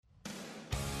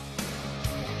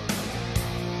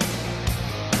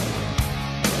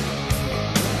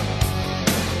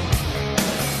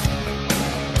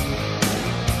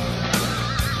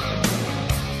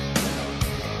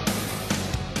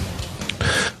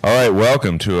All right,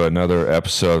 welcome to another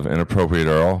episode of Inappropriate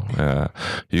Earl.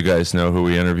 You guys know who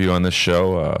we interview on this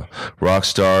show. Rock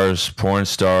stars, porn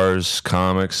stars,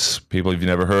 comics, people you've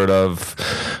never heard of.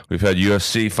 We've had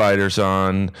UFC fighters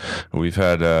on. We've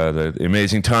had the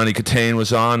amazing Tawny Kitaen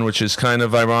was on, which is kind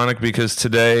of ironic because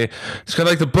today it's kind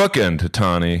of like the bookend to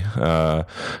Tawny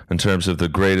in terms of the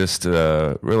greatest,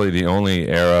 really the only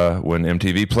era when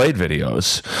MTV played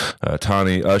videos.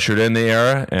 Tawny ushered in the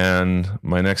era, and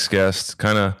my next guest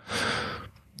kind of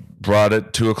brought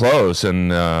it to a close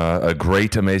in a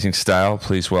great, amazing style.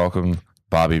 Please welcome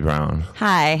Bobbi Brown.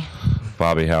 Hi.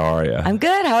 Bobbi, how are you? I'm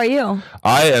good. How are you?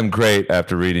 I am great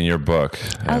after reading your book.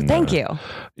 Oh, thank you.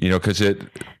 You know, because it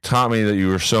taught me that you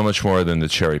were so much more than the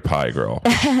cherry pie girl.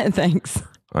 Thanks.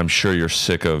 I'm sure you're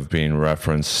sick of being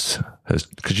referenced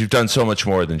because you've done so much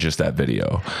more than just that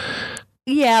video.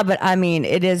 Yeah, but I mean,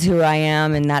 it is who I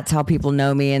am, and that's how people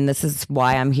know me, and this is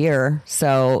why I'm here.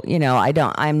 So, you know,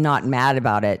 I'm not mad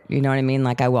about it. You know what I mean?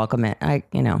 Like, I welcome it.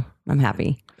 I'm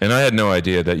happy. And I had no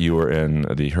idea that you were in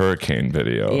the Hurricane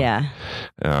video. Yeah.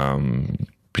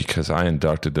 Because I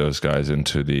inducted those guys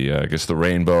into the, I guess the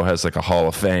Rainbow has like a Hall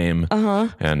of Fame. Uh-huh.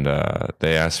 And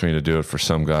they asked me to do it for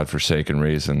some godforsaken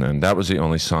reason. And that was the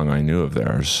only song I knew of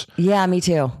theirs. Yeah, me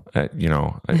too. You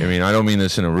know, I mean, I don't mean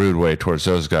this in a rude way towards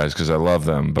those guys because I love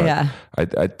them. But yeah.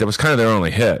 That was kind of their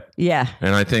only hit. Yeah.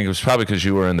 And I think it was probably because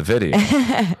you were in the video.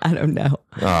 I don't know.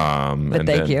 But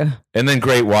thank you. And then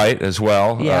Great White as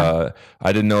well. Yeah.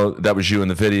 I didn't know that was you in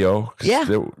the video. Yeah.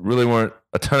 There really weren't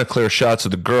a ton of clear shots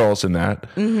of the girls in that.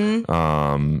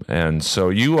 Mm-hmm. And so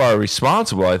you are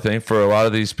responsible, I think, for a lot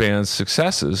of these bands'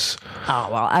 successes. Oh,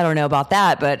 well, I don't know about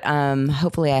that, but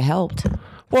hopefully I helped.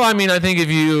 Well, I mean, I think if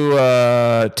you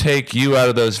take you out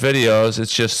of those videos,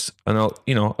 it's just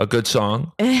a good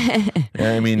song.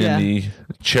 I mean, Yeah. in the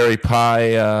Cherry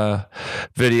Pie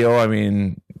video, I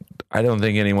mean, I don't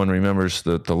think anyone remembers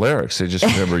the lyrics. They just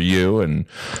remember you and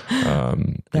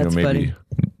That's maybe funny.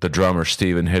 the drummer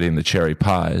Steven hitting the cherry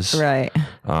pies. Right.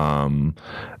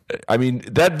 I mean,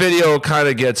 that video kind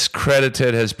of gets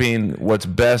credited as being what's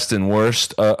best and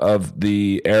worst of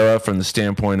the era from the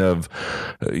standpoint of,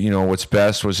 what's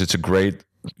best was it's a great,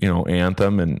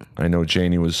 anthem. And I know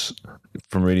Janie was,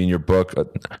 from reading your book,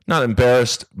 not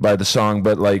embarrassed by the song,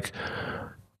 but like,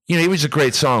 he was a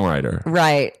great songwriter.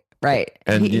 Right.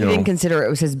 And he didn't consider it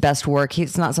was his best work.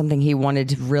 It's not something he wanted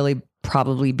to really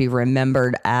probably be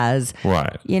remembered as.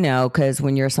 Right. Because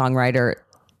when you're a songwriter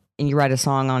and you write a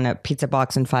song on a pizza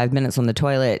box in 5 minutes on the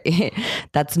toilet,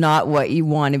 that's not what you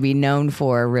want to be known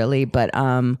for, really. But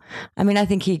I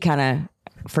think he kind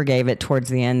of forgave it towards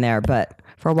the end there, but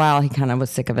for a while he kind of was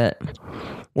sick of it.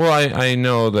 Well, I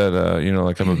know that,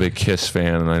 I'm a big Kiss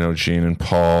fan, and I know Gene and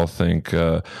Paul think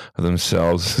of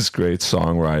themselves as great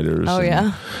songwriters. Oh,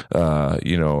 and,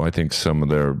 yeah? I think some of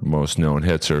their most known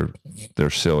hits are their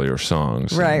sillier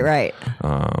songs. Right.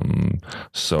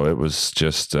 So it was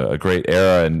just a great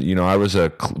era. And,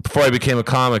 before I became a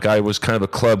comic, I was kind of a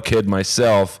club kid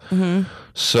myself. Mm-hmm.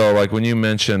 So, like, when you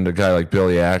mentioned a guy like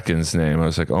Billy Atkins' name, I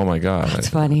was like, oh, my God. That's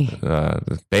funny.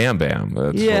 Bam Bam.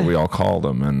 That's what we all called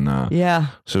him. And yeah.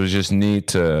 So it was just neat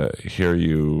to hear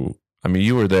you. I mean,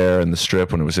 you were there in the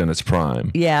Strip when it was in its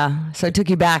prime. Yeah. So it took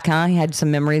you back, huh? You had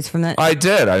some memories from that? I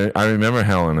did. I remember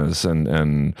Helena's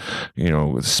and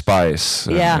Spice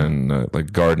and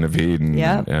like Garden of Eden.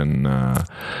 Yep. And,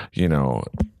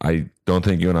 I don't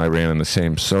think you and I ran in the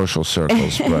same social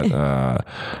circles, but,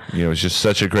 it was just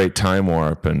such a great time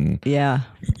warp. And, yeah.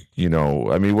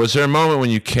 Was there a moment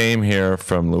when you came here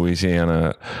from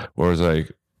Louisiana where it was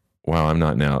like, wow, I'm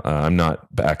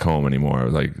not back home anymore.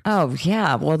 Like, oh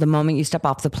yeah. Well, the moment you step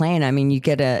off the plane, you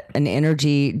get an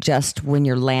energy just when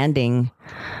you're landing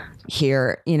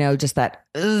here, just that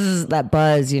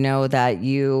buzz,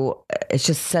 it's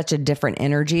just such a different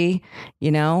energy,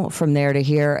 from there to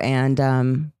here.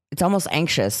 And, it's almost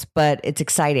anxious, but it's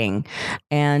exciting.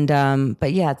 And,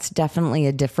 but yeah, it's definitely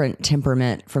a different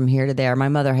temperament from here to there. My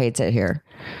mother hates it here.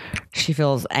 She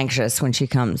feels anxious when she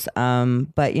comes.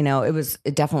 But it was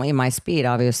definitely my speed,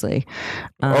 obviously.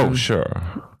 Oh, sure.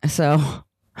 So,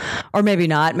 or maybe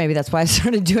not. Maybe that's why I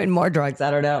started doing more drugs. I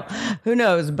don't know. Who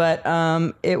knows? But,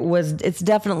 it's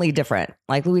definitely different.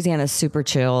 Like Louisiana's super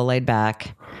chill, laid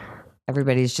back.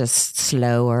 Everybody's just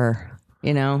slower.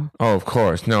 Oh, of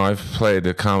course. No, I've played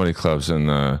at comedy clubs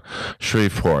in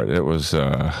Shreveport. It was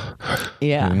not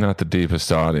the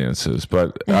deepest audiences,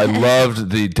 but I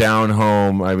loved the down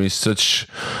home. Such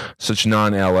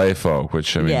non-LA folk,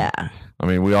 which we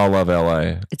all love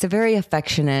LA. It's a very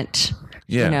affectionate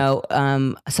Yeah. You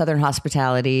know, Southern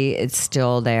hospitality, it's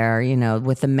still there, you know,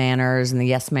 with the manners and the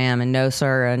yes ma'am and no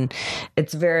sir. And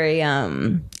it's very, I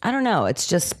don't know, it's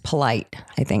just polite,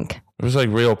 I think. It was like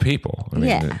real people. I mean,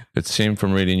 Yeah. it seemed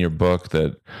from reading your book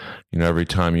that, you know, every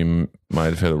time you might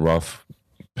have hit a rough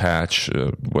patch,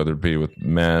 whether it be with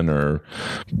men or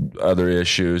other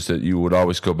issues, that you would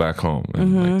always go back home.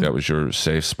 And like, that was your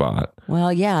safe spot.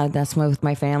 Well, yeah, that's with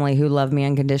my family who love me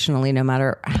unconditionally, no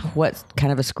matter what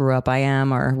kind of a screw up I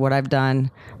am or what I've done.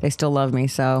 They still love me.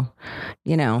 So,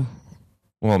 you know.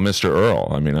 Well, Mr. Earl,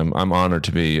 I mean, I'm honored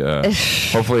to be,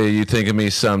 hopefully you think of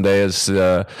me someday as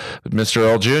Mr.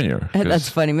 Earl Jr. That's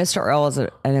funny. Mr. Earl is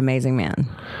an amazing man.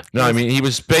 No, I mean, he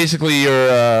was basically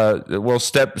your,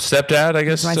 stepdad, I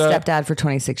guess. My stepdad for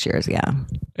 26 years, yeah.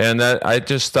 And that I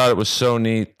just thought it was so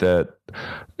neat that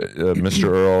Mr.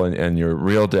 Earl and your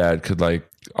real dad could like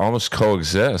almost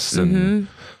coexist. And,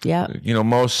 Yeah. you know,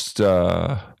 most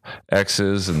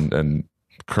exes and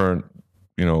current,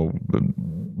 you know,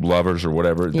 lovers or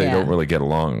whatever, they Yeah. don't really get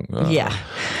along. Yeah.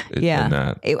 In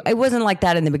that. It wasn't like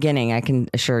that in the beginning, I can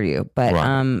assure you. But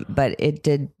Right. but it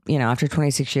did, you know, after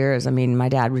 26 years, I mean, my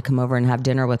dad would come over and have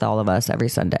dinner with all of us every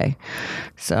Sunday.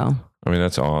 So, I mean,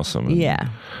 that's awesome. And, yeah.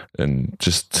 And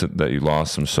just that you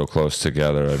lost them so close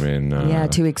together. I mean, Yeah,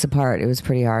 2 weeks apart. It was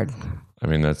pretty hard. I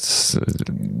mean, that's,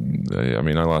 I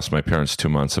mean, I lost my parents 2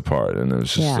 months apart, and it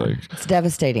was just like, it's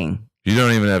devastating. you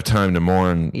don't even have time to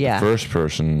mourn Yeah. the first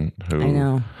person who. I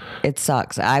know. It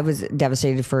sucks. I was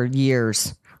devastated for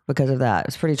years because of that. It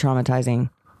was pretty traumatizing.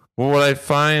 Well, what I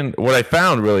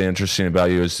found really interesting about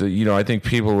you is that, you know, I think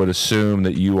people would assume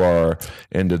that you are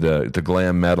into the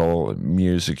glam metal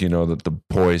music, you know, the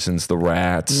Poisons, the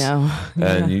Rats. No.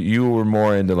 And you were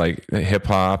more into like hip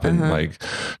hop and like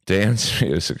dance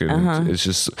music. And it's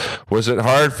just, was it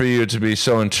hard for you to be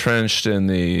so entrenched in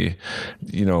the,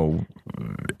 you know,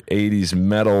 80s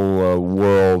metal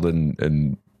world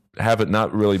and have it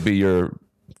not really be your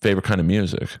favorite kind of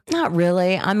music? Not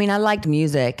really. I mean, I liked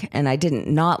music and I didn't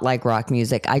not like rock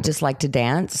music. I just liked to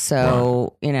dance.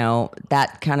 So, you know,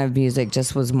 that kind of music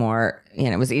just was more, you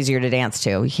know, it was easier to dance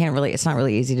to. It's not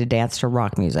really easy to dance to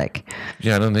rock music.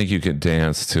 Yeah, I don't think you could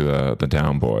dance to the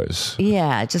Down Boys.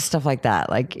 Yeah, just stuff like that.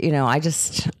 Like, you know, I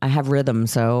have rhythm.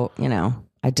 So, you know,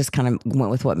 I just kind of went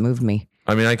with what moved me.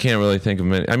 I mean, I can't really think of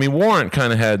many. I mean, Warrant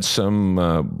kind of had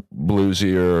some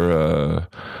bluesier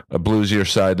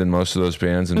side than most of those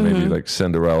bands, and maybe like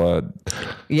Cinderella.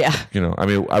 Yeah. You know, I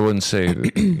mean, I wouldn't say,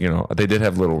 you know, they did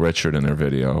have Little Richard in their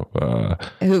video.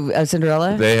 Who,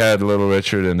 Cinderella? They had Little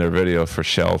Richard in their video for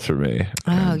Shelter Me.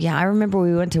 Oh, yeah. I remember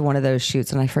we went to one of those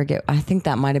shoots and I think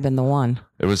that might have been the one.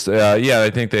 It was, I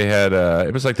think they had,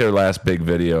 it was like their last big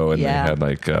video, and Yeah. they had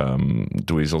like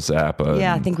Dweezil Zappa.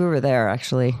 Yeah, I think we were there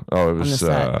actually. Oh, it on the was,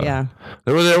 set. Yeah.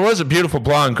 There was a beautiful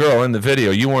blonde girl in the video.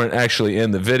 You weren't actually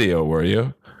in the video, were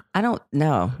you? I don't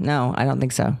know. No, I don't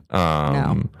think so.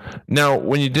 No. Now,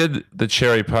 when you did the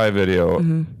Cherry Pie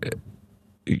video,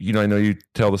 you know, I know you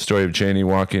tell the story of Janie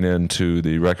walking into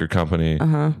the record company,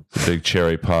 the big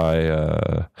Cherry Pie,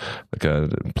 like a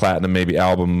platinum maybe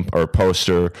album or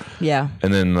poster. Yeah.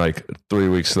 And then like 3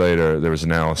 weeks later, there was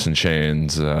an Alice in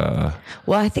Chains. Well,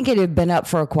 I think it had been up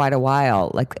for quite a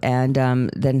while. And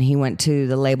then he went to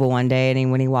the label one day,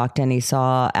 and when he walked in, he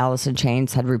saw Alice in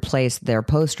Chains had replaced their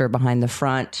poster behind the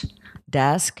front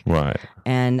desk. Right.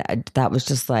 And that was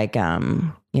just like,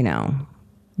 you know,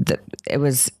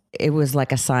 it was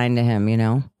like a sign to him, you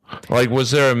know? Like,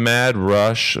 was there a mad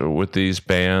rush with these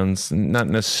bands? Not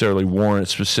necessarily Warrant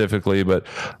specifically, but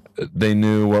they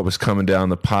knew what was coming down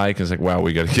the pike. It's like, wow,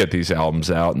 we got to get these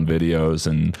albums out and videos.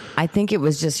 And I think it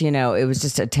was just, you know, it was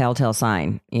just a telltale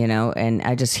sign, you know, and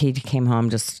he came home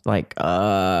just like,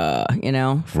 you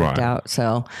know, freaked out.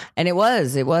 So, and it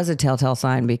was a telltale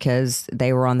sign because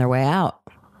they were on their way out.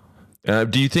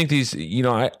 do you think these, you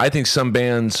know, I think some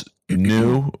bands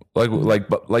knew, like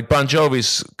Bon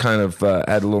Jovi's kind of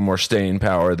had a little more staying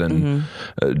power than,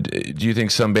 do you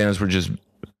think some bands were just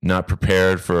not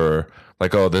prepared for,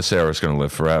 like, oh, this era is going to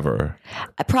live forever?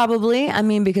 Probably. I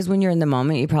mean, because when you're in the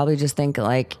moment, you probably just think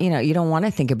like, you know, you don't want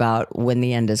to think about when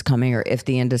the end is coming or if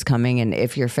the end is coming and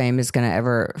if your fame is going to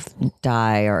ever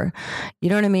die, or, you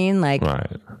know what I mean? Like,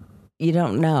 right. You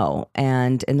don't know.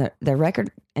 And in the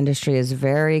record industry is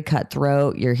very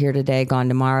cutthroat. You're here today, gone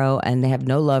tomorrow, and they have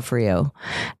no love for you.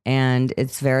 And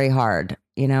it's very hard.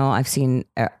 You know, I've seen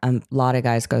a lot of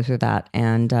guys go through that.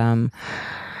 And,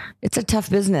 It's a tough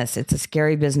business. It's a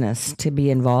scary business to be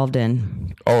involved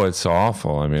in. Oh, it's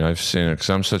awful. I mean, I've seen it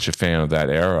because I'm such a fan of that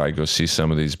era. I go see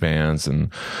some of these bands,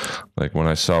 and like when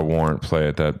I saw Warrant play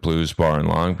at that blues bar in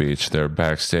Long Beach, their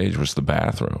backstage was the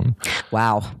bathroom.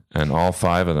 Wow. And all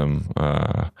 5 of them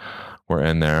were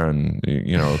in there, and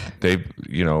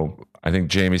I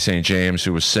think Jamie St. James,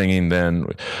 who was singing then,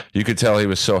 you could tell he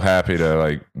was so happy to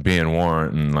like be in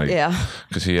Warrant, and like,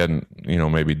 because he hadn't,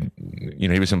 maybe,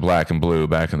 he was in Black and Blue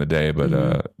back in the day, but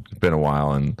it's been a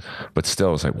while, but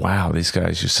still, it's like, wow, these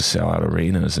guys used to sell out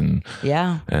arenas, and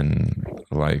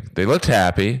like they looked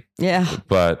happy,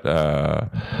 but well,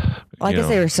 I guess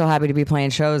they were so happy to be playing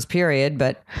shows, period.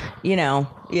 But I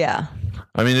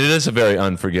mean, it is a very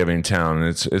unforgiving town,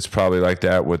 and it's probably like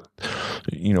that with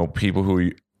people who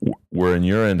were in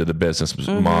your end of the business,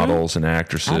 models and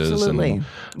actresses. Absolutely. And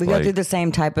we go through the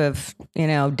same type of,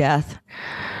 death.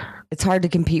 It's hard to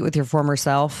compete with your former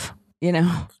self,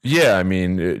 Yeah. I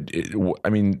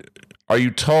mean, are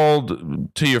you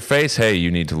told to your face, hey,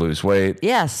 you need to lose weight?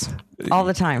 Yes. All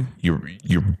the time. Your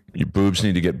boobs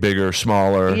need to get bigger,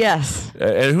 smaller. Yes.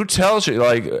 And who tells you?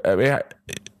 Like,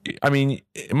 I mean,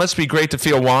 it must be great to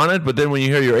feel wanted, but then when you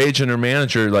hear your agent or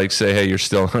manager like say, hey, you're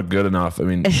still not good enough. I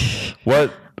mean,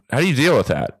 how do you deal with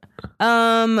that?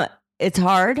 It's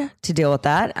hard to deal with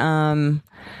that.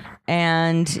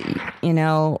 And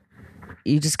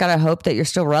you just got to hope that you're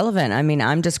still relevant. I mean,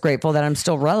 I'm just grateful that I'm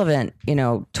still relevant,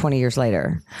 20 years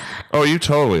later. Oh, you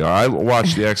totally are. I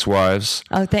watched The Ex-Wives.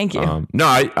 Oh, thank you. No,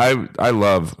 I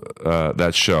love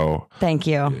that show. Thank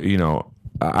you.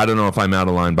 I don't know if I'm out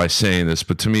of line by saying this,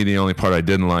 but to me, the only part I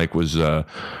didn't like was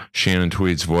Shannon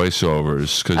Tweed's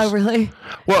voiceovers. Oh, really?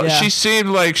 Well, she seemed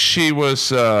like she was,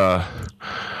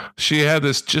 she had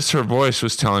this, just her voice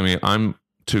was telling me, I'm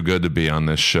too good to be on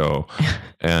this show.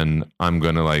 And I'm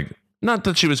going to not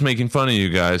that she was making fun of you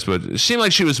guys, but it seemed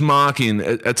like she was mocking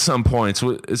at some points.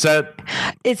 Is that?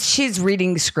 She's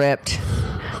reading script.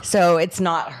 So it's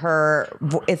not her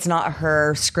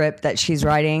script that she's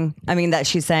writing. I mean, that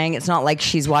she's saying. It's not like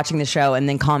she's watching the show and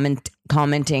then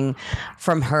commenting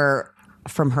from her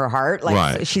heart. Like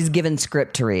right. She's given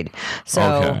script to read.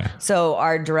 So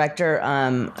our director,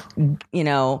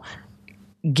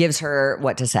 gives her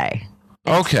what to say.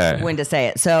 When to say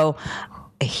it. So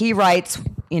he writes,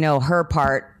 her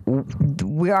part.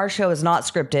 Our show is not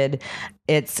scripted.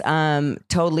 It's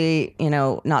totally,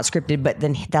 not scripted, but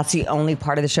then that's the only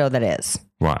part of the show that is.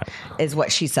 Right. Is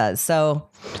what she says. So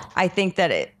I think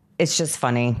that it's just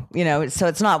funny, so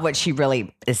it's not what she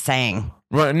really is saying.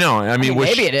 Right. No, I mean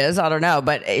maybe it is. I don't know,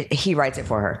 but he writes it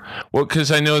for her. Well,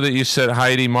 because I know that you said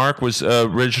Heidi Mark was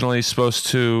originally supposed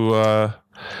to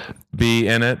be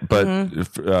in it, but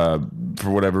for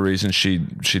whatever reason, she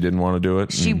didn't want to do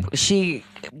it. She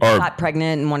got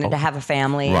pregnant and wanted to have a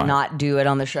family and not do it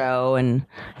on the show and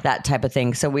that type of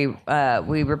thing. So we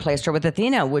replaced her with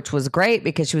Athena, which was great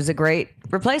because she was a great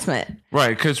replacement.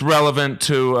 Right, because relevant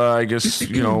to I guess the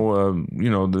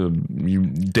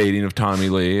dating of Tommy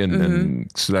Lee and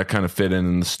so that kind of fit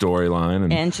in the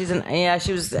storyline. And she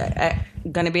was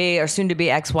going to be or soon to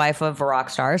be ex-wife of a rock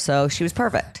star, so she was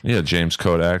perfect. Yeah, James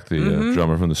Kodak, the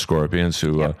drummer from the Scorpions,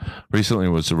 who recently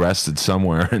was arrested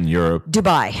somewhere in Europe,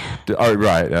 Dubai.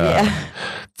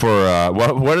 For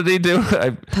what did he do?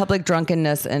 Public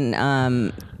drunkenness and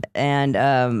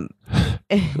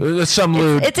some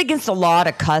lewd. It's against the law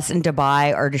to cuss in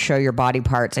Dubai or to show your body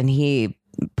parts, and he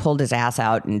pulled his ass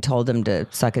out and told him to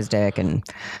suck his dick and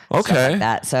stuff like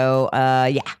that. So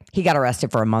he got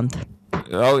arrested for a month.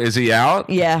 Oh, is he out?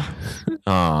 Yeah.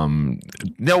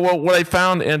 No, well, what I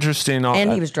found interesting...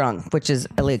 And he was drunk, which is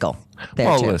illegal.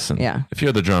 Listen. Yeah. If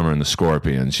you're the drummer in the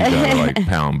Scorpions, you gotta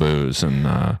pound booze and...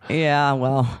 Yeah,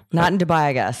 well, not in Dubai,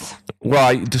 I guess.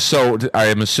 Well, so I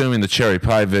am assuming the Cherry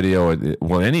Pie video,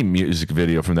 any music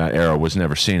video from that era was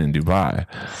never seen in Dubai.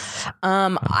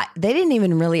 They didn't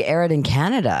even really air it in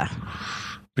Canada.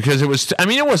 Because it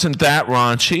wasn't that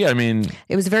raunchy.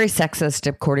 It was very sexist,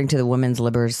 according to the women's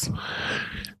libbers.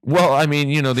 Well,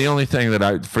 the only thing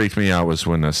that freaked me out was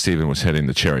when Steven was hitting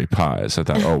the cherry pies. I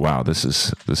thought, oh wow, this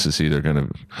is either going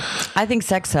to. I think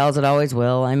sex sells. It always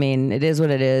will. It is what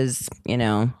it is.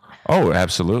 Oh,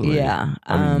 absolutely. Yeah.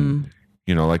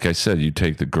 Like I said, you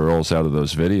take the girls out of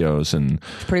those videos and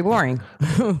it's pretty boring.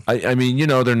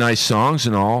 They're nice songs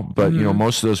and all, but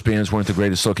most of those bands weren't the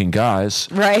greatest looking guys.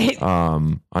 Right. I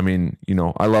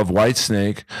love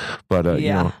Whitesnake, but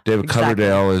David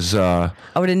Coverdale is I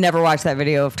would have never watched that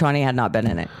video if Tawny had not been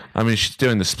in it. She's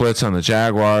doing the splits on the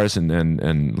Jaguars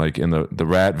and like in the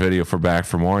Rat video for Back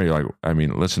for More, you're like,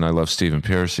 listen, I love Stephen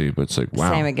Pearcy, but it's like, wow.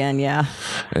 Same again, yeah.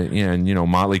 And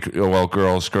Motley, well,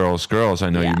 girls. I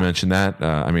know you mentioned that.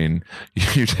 I mean,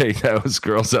 you take those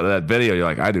girls out of that video, you're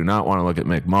like, I do not want to look at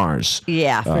Mick Mars.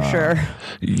 Yeah, for sure.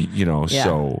 You know, Yeah.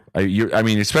 so I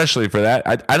mean, especially for that,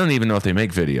 I don't even know if they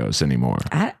make videos anymore.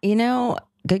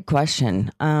 Good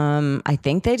question. I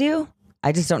think they do.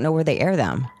 I just don't know where they air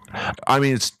them. I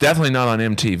mean, it's definitely not on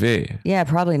MTV. Yeah,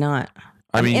 probably not.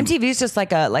 I mean, MTV is just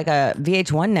like a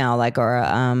VH1 now, like a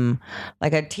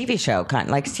TV show, kind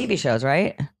of like TV shows,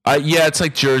 right? Yeah, it's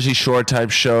like Jersey Shore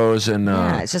type shows and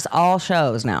Yeah, it's just all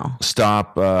shows now.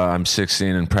 Stop, I'm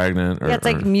 16 and pregnant. Yeah, it's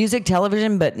like music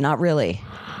television, but not really.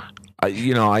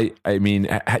 I mean,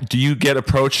 do you get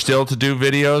approached still to do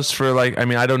videos for like? I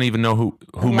mean, I don't even know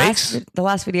who makes. The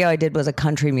last video I did was a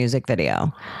country music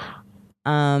video.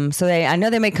 So I know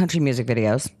they make country music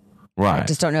videos. Right. I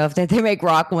just don't know if they make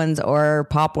rock ones or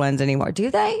pop ones anymore. Do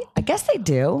they? I guess they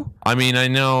do. I mean, I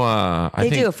know. They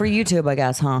do for YouTube, I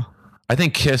guess, huh? I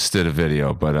think Kiss did a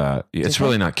video, but it's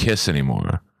really not Kiss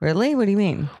anymore. Really? What do you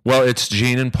mean? Well, it's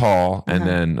Gene and Paul, and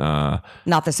then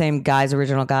Not the same guys,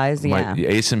 original guys. Yeah.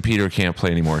 Ace and Peter can't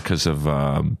play anymore because of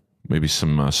maybe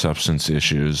some substance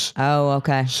issues. Oh,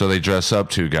 okay. So they dress up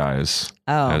two guys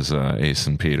as Ace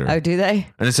and Peter. Oh, do they?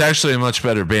 And it's actually a much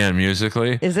better band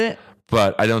musically. Is it?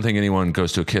 But I don't think anyone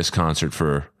goes to a Kiss concert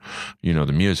for, the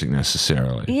music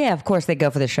necessarily. Yeah, of course they go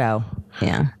for the show.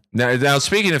 Yeah. Now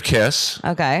speaking of Kiss,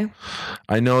 Okay.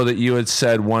 I know that you had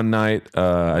said one night,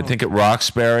 I think at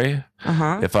Roxbury,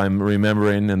 if I'm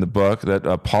remembering in the book, that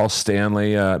Paul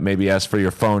Stanley maybe asked for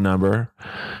your phone number,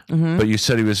 but you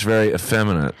said he was very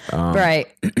effeminate. Right.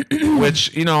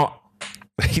 Which, he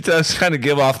does kind of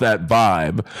give off that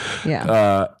vibe.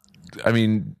 Yeah. I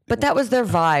mean... But that was their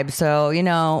vibe, so,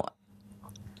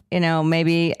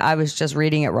 maybe I was just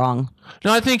reading it wrong.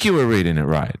 No, I think you were reading it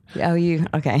right. Oh,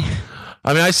 okay.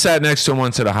 I mean, I sat next to him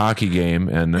once at a hockey game,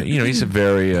 and he's a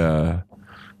very,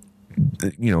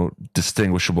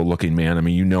 distinguishable looking man. I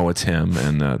mean, it's him.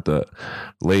 And the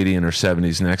lady in her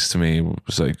 70s next to me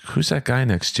was like, "Who's that guy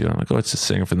next to you?" I'm like, "Oh, it's the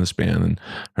singer from this band." And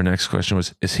her next question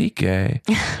was, "Is he gay?"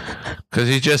 Because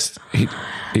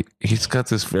he's got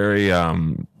this very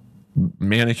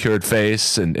manicured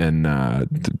face, and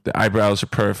the eyebrows are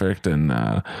perfect, and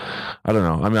I don't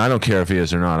know. I mean, I don't care if he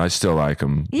is or not. I still like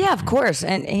him. Yeah, of course.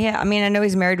 And yeah, I mean, I know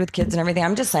he's married with kids and everything.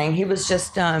 I'm just saying he was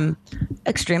just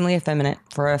extremely effeminate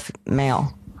for a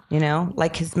male,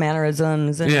 like his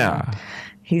mannerisms. And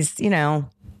he's,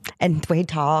 and the way he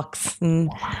talks.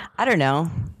 And I don't know.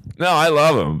 No, I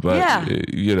love him, but yeah. I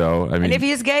mean, and if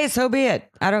he's gay, so be it.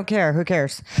 I don't care. Who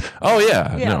cares? Oh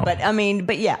yeah. Yeah. No.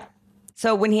 But yeah.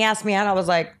 So when he asked me out, I was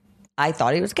like, I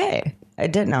thought he was gay. I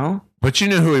didn't know. But you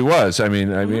knew who he was. I mean,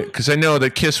 because I know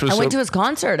that Kiss was. I went to his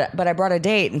concert, but I brought a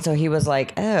date, and so he was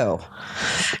like, "Oh."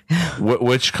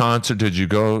 Which concert did you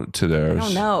go to theirs? I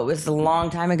don't know. It was a long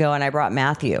time ago, and I brought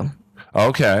Matthew.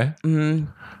 Okay. Mm-hmm.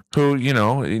 Who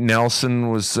Nelson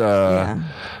was. They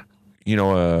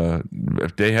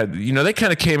had, they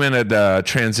kind of came in at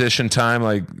transition time,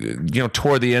 like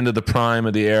toward the end of the prime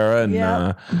of the era,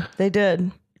 and they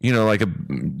did.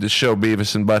 The show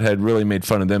Beavis and Butthead really made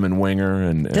fun of them in Winger.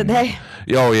 And did they?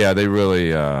 Oh, yeah. They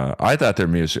really, I thought their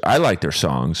music, I liked their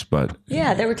songs, but.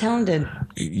 Yeah, they were talented.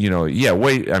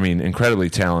 Incredibly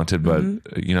talented, but,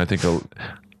 I think a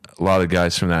lot of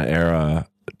guys from that era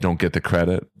don't get the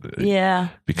credit. Yeah.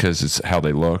 Because it's how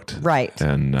they looked. Right.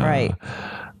 And, right.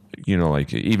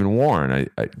 Like even Warren,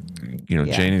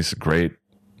 Janie's a great,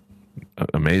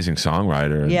 amazing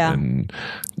songwriter and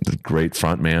the great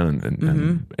front man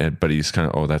and but he's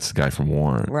kind of that's the guy from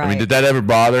Warren. Right. I mean, did that ever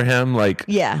bother him? Like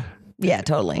yeah,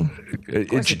 totally. Of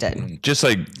course it did. Just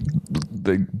like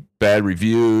the bad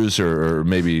reviews or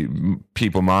maybe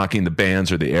people mocking the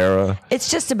bands or the era. It's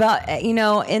just about in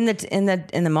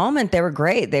the moment they were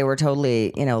great. They were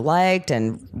totally liked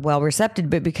and well received.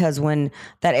 But because when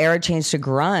that era changed to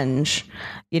grunge,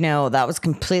 that was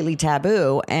completely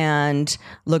taboo and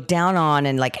looked down on,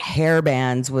 and like hair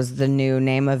bands was the new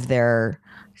name of their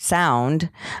sound,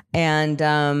 and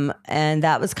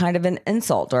that was kind of an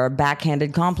insult or a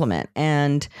backhanded compliment.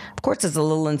 And of course it's a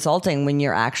little insulting when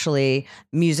you're actually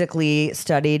musically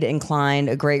studied, inclined,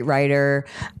 a great writer,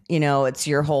 it's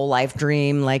your whole life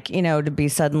dream, like, to be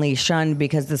suddenly shunned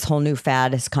because this whole new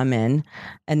fad has come in,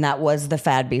 and that was the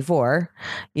fad before,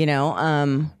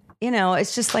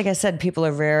 it's just like I said, people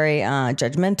are very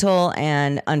judgmental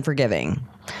and unforgiving,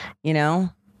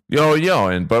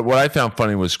 But what I found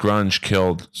funny was grunge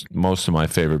killed most of my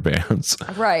favorite bands.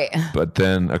 Right. But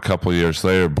then a couple of years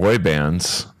later, boy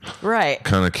bands Right.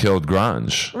 kind of killed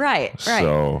grunge. Right.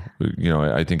 So,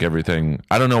 I think everything,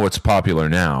 I don't know what's popular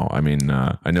now. I mean,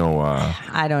 I know,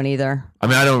 I don't either. I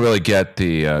mean, I don't really get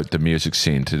the music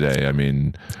scene today. I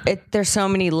mean, There's so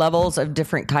many levels of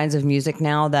different kinds of music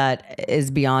now that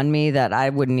is beyond me that I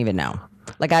wouldn't even know.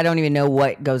 Like, I don't even know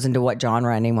what goes into what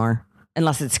genre anymore.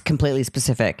 Unless it's completely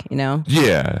specific,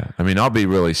 yeah. I mean, I'll be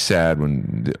really sad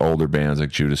when the older bands like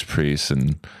Judas Priest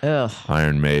and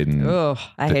Iron Maiden. Ugh,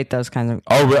 I hate those kinds of.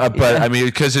 But I mean,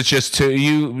 because it's just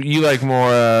you like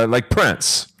more like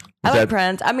Prince. I like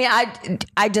Prince. I mean,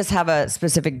 I just have a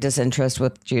specific disinterest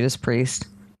with Judas Priest.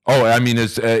 Oh, I mean,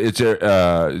 is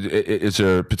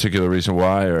there a particular reason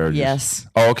why, or yes?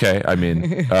 Oh, okay. I mean,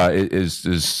 would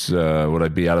I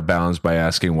be out of bounds by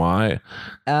asking why?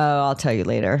 Oh, I'll tell you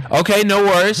later. Okay, no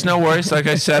worries. Like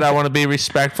I said, I want to be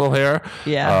respectful here.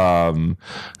 Yeah.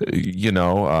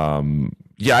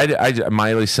 Yeah, I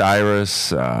Miley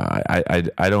Cyrus.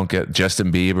 I don't get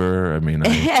Justin Bieber. I mean,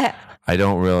 I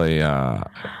don't really.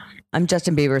 I'm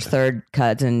Justin Bieber's third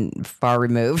cousin, far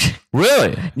removed.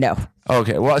 Really? No.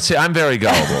 Okay. Well, see, I'm very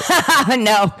gullible.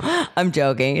 No, I'm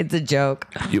joking. It's a joke.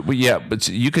 Yeah, but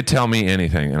you could tell me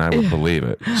anything, and I would believe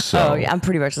it. So. Oh, yeah, I'm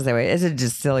pretty much the same way. It's a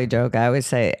just silly joke. I always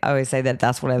say that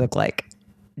that's what I look like.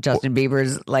 Justin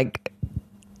Bieber's like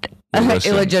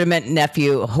illegitimate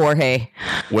nephew, Jorge.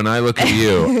 When I look at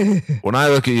you,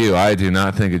 I do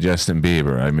not think of Justin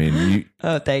Bieber. I mean,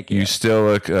 thank you. You still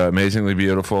look amazingly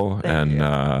beautiful,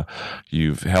 and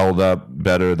you've held up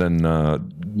better than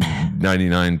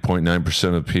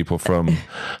 99.9% of people from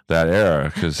that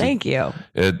era. Thank you.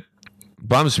 It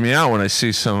bums me out when I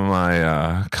see some of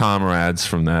my comrades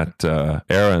from that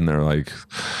era, and they're like,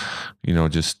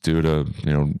 just due to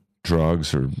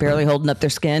drugs or barely holding up their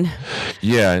skin.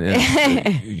 Yeah,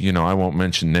 and I won't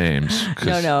mention names.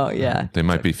 No, yeah. They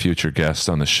might be future guests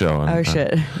on the show. Oh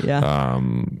shit, yeah.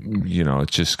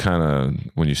 It's just kind of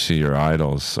when you see your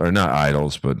idols, or not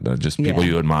idols, but just people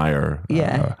you admire.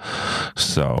 Yeah.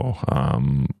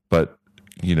 But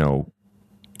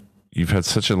you've had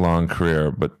such a long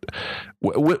career, but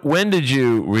when did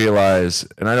you realize,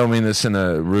 and I don't mean this in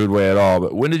a rude way at all,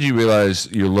 but when did you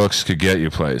realize your looks could get you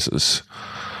places?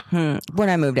 When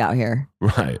I moved out here.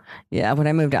 Right. Yeah, when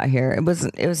I moved out here,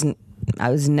 I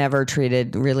was never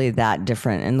treated really that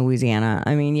different in Louisiana.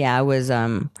 I mean, yeah, I was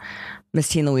Miss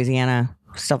Teen Louisiana,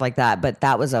 stuff like that, but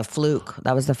that was a fluke.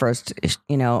 That was the first,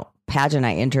 pageant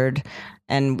I entered,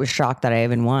 and was shocked that I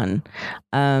even won.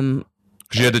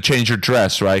 You had to change your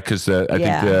dress, right? Because I think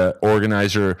the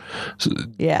organizer.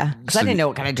 Yeah, because I didn't know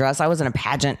what kind of dress. I wasn't a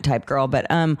pageant type girl, but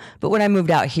when I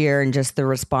moved out here, and just the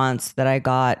response that I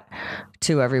got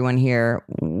to everyone here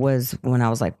was when I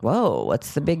was like, "Whoa,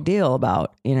 what's the big deal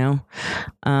about?"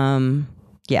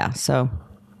 So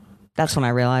that's when I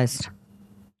realized.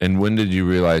 And when did you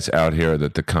realize out here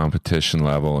that the competition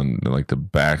level and like the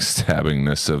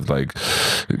backstabbingness of like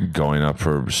going up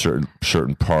for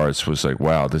certain parts was like,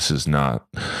 wow, this is not.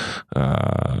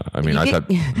 I thought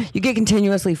you get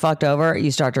continuously fucked over. You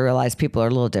start to realize people are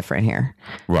a little different here,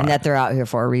 right? And that they're out here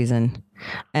for a reason.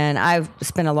 And I've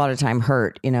spent a lot of time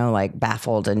hurt, like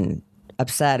baffled and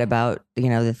upset about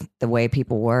the way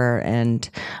people were, and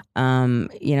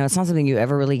it's not something you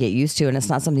ever really get used to, and it's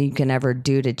not something you can ever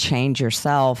do to change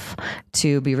yourself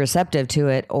to be receptive to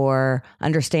it or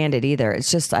understand it either.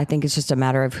 I think it's just a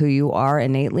matter of who you are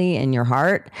innately in your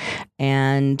heart,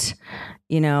 and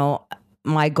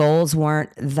my goals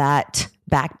weren't that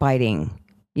backbiting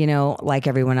like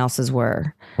everyone else's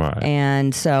were, right.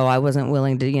 And so I wasn't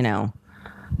willing to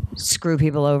screw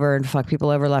people over and fuck people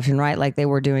over left and right like they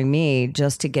were doing me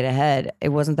just to get ahead. It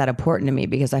wasn't that important to me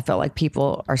because I felt like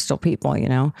people are still people,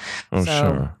 Oh,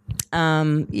 sure.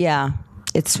 Yeah,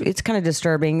 it's kind of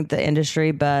disturbing, the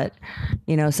industry, but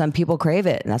some people crave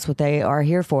it, and that's what they are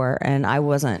here for. And I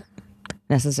wasn't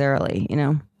necessarily,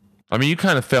 I mean, you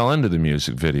kind of fell into the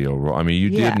music video role. I mean, you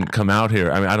didn't come out here.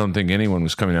 I mean, I don't think anyone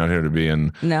was coming out here to be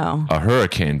in a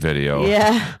hurricane video.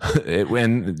 Yeah.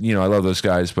 And, I love those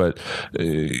guys. But,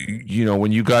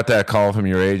 when you got that call from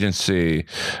your agency,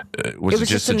 was it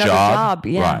just a job?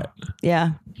 Yeah. Right. Yeah.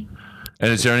 And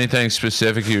is there anything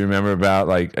specific you remember about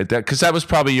like that? Because that was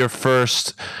probably your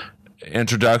first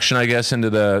introduction, I guess, into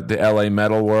the LA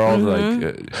metal world. Mm-hmm.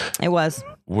 Like, it was.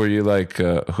 Were you like,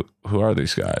 who are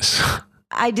these guys?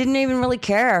 I didn't even really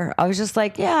care. I was just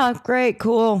like, yeah, great,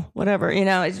 cool, whatever. It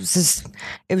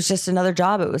was just another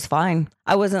job. It was fine.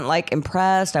 I wasn't like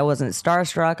impressed. I wasn't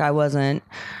starstruck.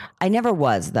 I never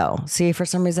was though. See, for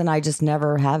some reason, I just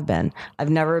never have been. I've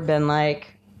never been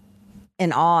like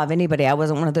in awe of anybody. I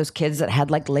wasn't one of those kids that had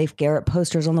like Leif Garrett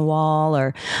posters on the wall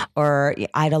or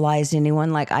idolized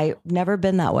anyone. Like I've never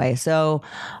been that way. So,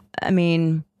 I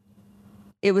mean,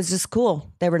 it was just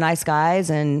cool. They were nice guys,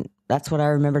 and that's what I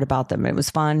remembered about them. It was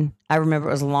fun. I remember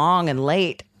it was long and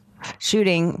late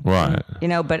shooting, Right. you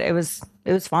know, but it was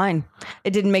fine.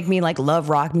 It didn't make me like love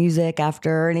rock music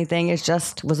after or anything. It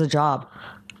just was a job.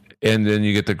 And then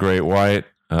you get The Great White,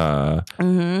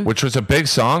 which was a big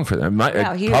song for them.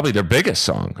 Huge. Probably their biggest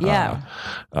song. Yeah.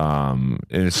 And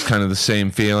it's kind of the same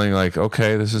feeling like,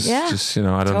 okay, this is just, you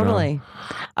know, I don't know. Totally.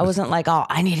 I wasn't like, oh,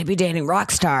 I need to be dating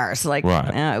rock stars. Like,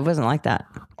 Right. no, it wasn't like that.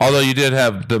 Although you did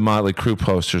have the Motley Crue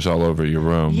posters all over your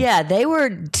room. Yeah, they were,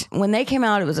 when they came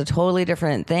out, it was a totally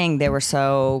different thing. They were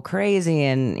so crazy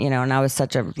and, you know, and I was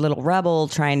such a little rebel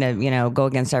trying to, you know, go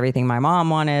against everything my mom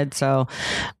wanted. So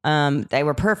they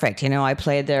were perfect. You know, I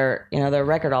played their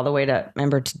record all the way to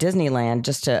Disneyland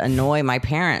just to annoy my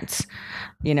parents.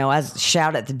 You know, as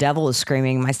Shout at the Devil is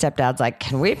screaming, my stepdad's like,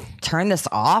 can we turn this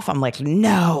off? I'm like,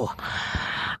 no.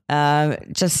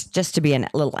 Just to be a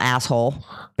little asshole,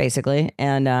 basically.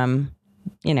 And,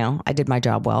 you know, I did my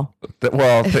job well.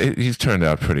 Well, he's turned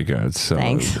out pretty good. So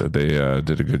Thanks. They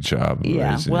did a good job.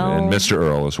 Yeah, well, and Mr.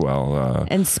 Earl as well.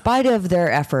 In spite of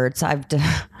their efforts,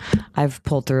 I've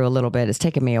pulled through a little bit. It's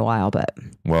taken me a while, but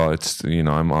well, it's, you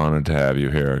know, I'm honored to have you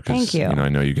here. 'Cause, Thank you. You know, I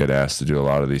know you get asked to do a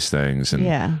lot of these things, and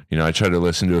Yeah. you know, I tried to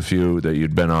listen to a few that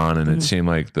you'd been on, and it seemed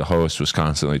like the host was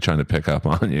constantly trying to pick up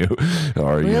on you.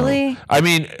 Or Really? you know, I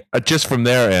mean, just from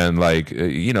their end, like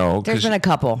you know, there's 'cause been a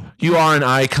couple. you are an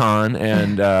icon,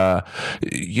 and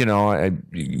you know, I'm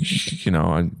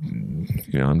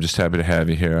just happy to have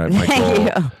you here. My Thank goal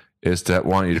you. is to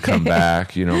want you to come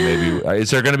back. You know, maybe is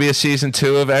there going to be a season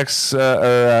 2 of X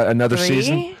or another 3?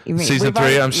 season? You mean- Season we've 3.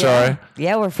 already- I'm sorry.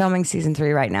 Yeah, we're filming season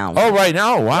 3 right now. Oh, right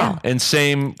now. Wow. And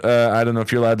same. I don't know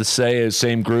if you're allowed to say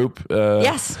same group.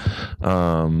 Yes.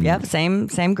 Yep.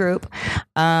 Same group.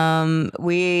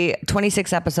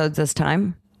 26 episodes this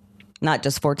time, not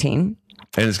just 14.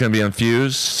 And it's going to be on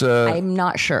Fuse. I'm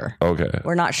not sure. Okay.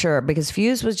 We're not sure because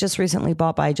Fuse was just recently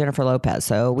bought by Jennifer Lopez,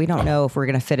 so we don't know if we're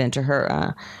going to fit into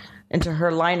her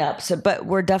lineup. So, but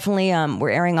we're definitely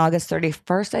we're airing August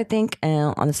 31st, I think,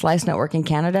 on the Slice Network in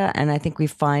Canada, and I think we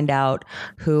find out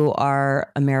who our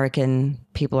American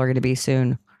people are going to be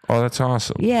soon. Oh, that's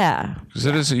awesome. Yeah. Because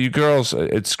it is, you girls,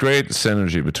 it's great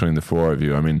synergy between the four of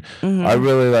you. I mean, Mm-hmm. I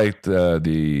really liked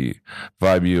the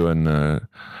vibe you and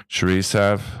Charisse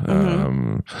have.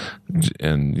 Mm-hmm.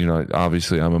 And, you know,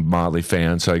 obviously I'm a Motley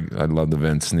fan, so I love the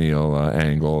Vince Neil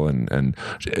angle. And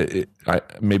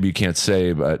maybe you can't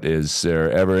say, but is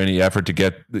there ever any effort to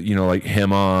get, you know, like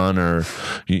him on or,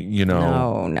 you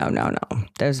know? No.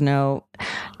 There's no.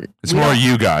 It's more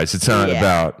you guys. It's not Yeah.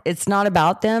 about. It's not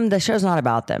about them. The show's not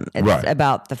about them. It's Right.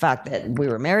 about the fact that we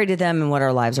were married to them and what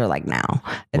our lives are like now.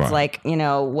 It's Right. like, you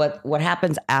know, what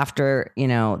happens after, you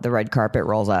know, the red carpet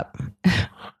rolls up.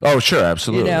 Oh, sure.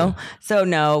 Absolutely. You know? So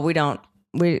no, we don't.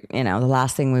 We, you know, the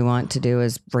last thing we want to do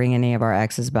is bring any of our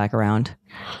exes back around.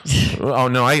 Oh,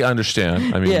 no, I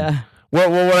understand. I mean, Yeah. Well,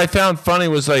 what I found funny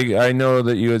was, like, I know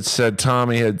that you had said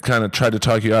Tommy had kind of tried to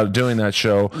talk you out of doing that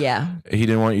show. Yeah. He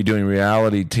didn't want you doing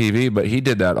reality TV, but he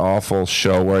did that awful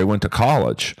show where he went to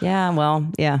college. Yeah. Well,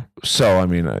 yeah. So, I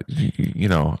mean, you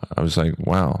know, I was like,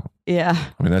 wow. Yeah.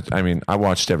 I mean, I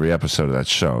watched every episode of that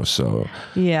show. So,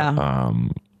 Yeah.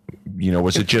 you know,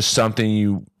 was it just something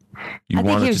you I think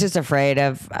wanted he was to? just afraid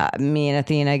of me and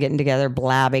Athena getting together,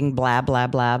 blabbing, blab,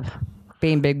 blab, blab,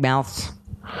 being big mouths.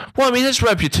 Well, I mean, his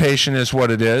reputation is what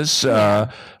it is. I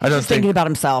don't Just thinking about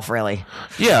himself, really.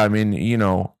 Yeah, I mean, you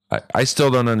know, I still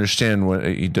don't understand when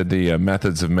he did the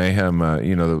Methods of Mayhem,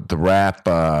 you know, the rap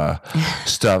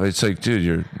stuff. It's like, dude,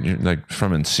 you're like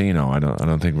from Encino. I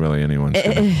don't think really anyone's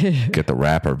gonna get the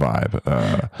rapper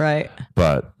vibe. Right.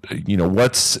 But you know,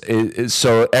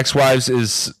 so Ex-Wives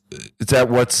is that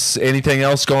what's anything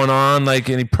else going on? Like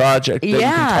any project that you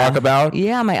can talk about?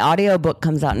 Yeah, my audiobook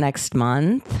comes out next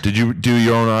month. Did you do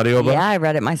your own audiobook? Yeah, I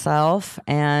read it myself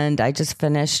and I just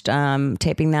finished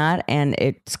taping that and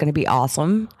it's going to be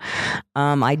awesome.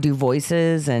 I do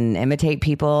voices and imitate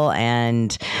people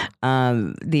and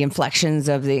the inflections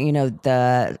of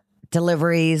the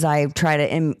deliveries I try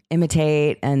to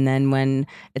imitate, and then when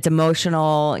it's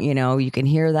emotional, you know, you can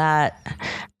hear that,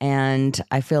 and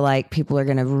I feel like people are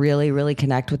going to really, really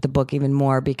connect with the book even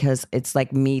more because it's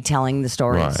like me telling the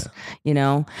stories, Right. you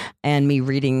know, and me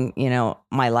reading, you know,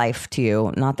 my life to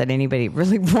you. Not that anybody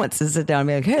really wants to sit down and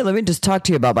be like, hey, let me just talk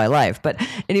to you about my life, but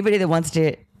anybody that wants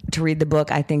to read the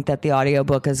book, I think that the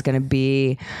audiobook is going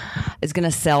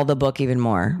to sell the book even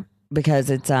more because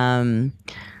it's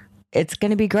it's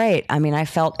going to be great. I mean, I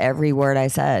felt every word I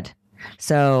said.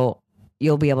 So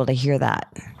you'll be able to hear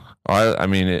that. I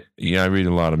mean, I read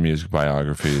a lot of music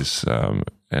biographies, and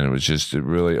it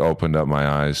really opened up my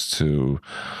eyes to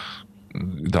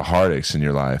the heartaches in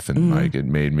your life, and like it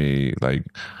made me like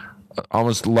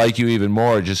almost like you even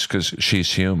more, just because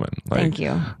she's human. Like, Thank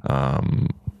you.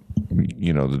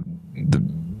 The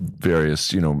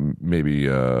various, maybe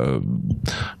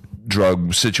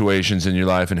drug situations in your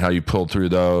life and how you pulled through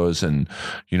those, and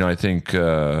I think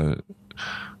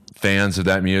fans of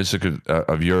that music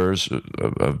of yours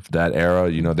of that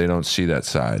era, they don't see that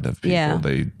side of people. Yeah.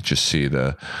 They just see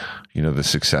the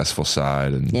successful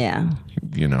side, and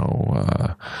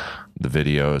the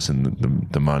videos and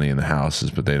the money and the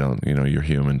houses, but they don't, you're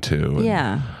human too.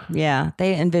 And yeah,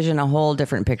 they envision a whole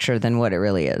different picture than what it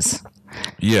really is.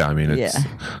 Yeah, I mean, it's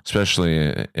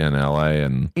especially in LA,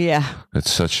 and it's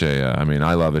such a. I mean,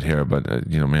 I love it here, but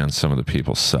man, some of the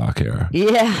people suck here.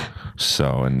 Yeah.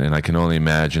 So, and I can only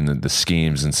imagine that the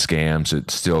schemes and scams that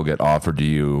still get offered to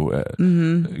you,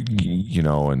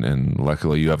 and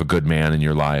luckily you have a good man in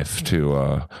your life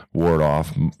to ward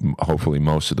off, hopefully,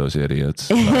 most of those idiots.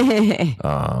 But,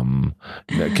 can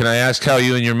I ask how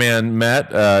you and your man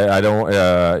met? I don't.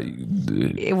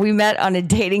 We met on a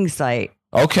dating site.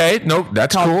 Okay, no,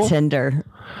 that's called cool. Tinder.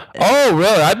 Oh,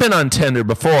 really? I've been on Tinder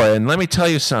before, and let me tell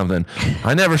you something.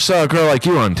 I never saw a girl like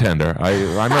you on Tinder.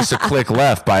 I must have clicked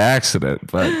left by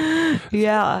accident, but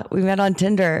yeah, we met on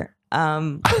Tinder.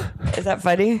 Is that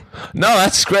funny? No,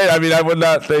 that's great. I mean, I would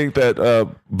not think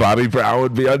that Bobby Brown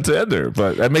would be on Tinder,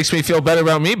 but that makes me feel better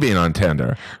about me being on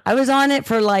Tinder. I was on it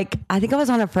for I think I was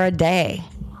on it for a day,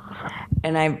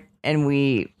 and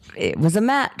it was a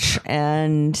match,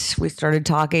 and we started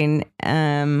talking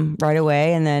right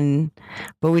away,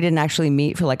 but we didn't actually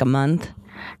meet for like a month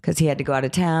because he had to go out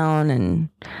of town, and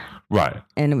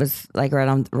it was like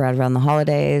right around the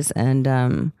holidays,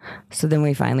 and so then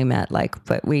we finally met.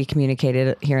 But we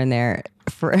communicated here and there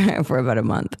for about a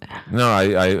month. No,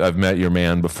 I've met your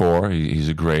man before. He's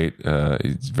a great.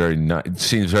 He's very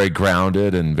seems very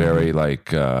grounded and very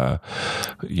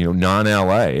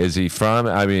non-LA. Is he from?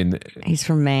 I mean, he's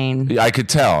from Maine. I could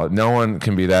tell. No one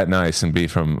can be that nice and be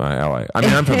from LA. I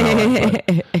mean, I'm from LA.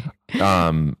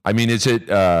 But, I mean, is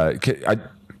it?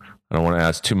 I don't want to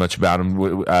ask too much about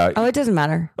him. It doesn't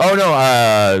matter. Oh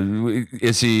no,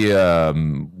 is he?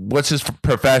 What's his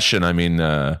profession? I mean,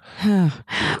 well,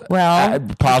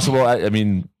 possible. I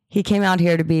mean, he came out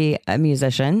here to be a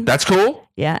musician. That's cool.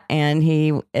 Yeah, and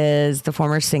he is the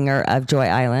former singer of Joy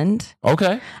Island.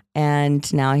 Okay.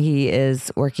 And now he is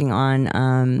working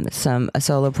on some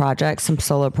solo projects, and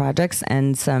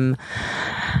some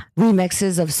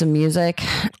remixes of some music.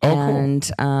 Oh, and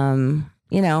cool.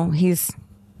 He's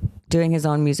doing his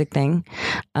own music thing,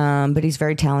 but he's a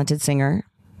very talented singer.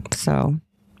 So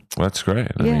that's great.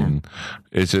 I mean,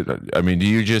 is it? I mean, do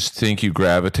you just think you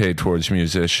gravitate towards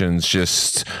musicians?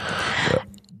 Just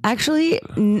actually,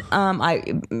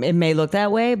 it may look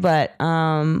that way, but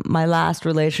my last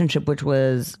relationship, which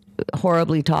was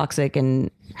horribly toxic and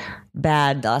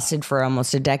bad, lasted for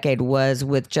almost a decade, was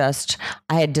with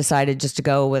I had decided just to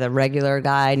go with a regular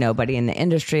guy, nobody in the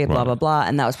industry, blah, blah, blah.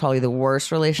 And that was probably the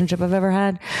worst relationship I've ever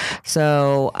had.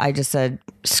 So I just said,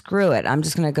 screw it. I'm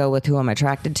just going to go with who I'm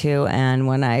attracted to. And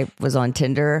when I was on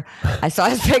Tinder, I saw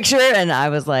his picture and I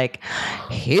was like,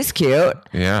 he's cute.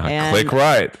 Yeah. And click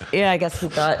right. Yeah. I guess he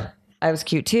thought I was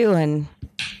cute too. And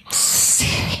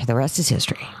the rest is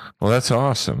history. Well, that's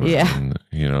awesome. Yeah. And,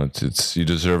 it's you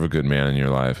deserve a good man in your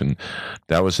life. And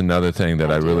that was another thing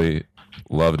that I really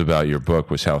loved about your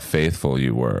book was how faithful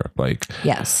you were. Like,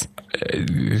 yes.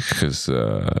 Because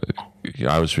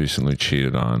I was recently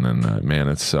cheated on, and man,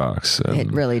 it sucks. And,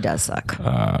 it really does suck.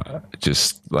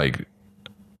 Just like,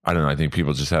 I don't know. I think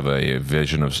people just have a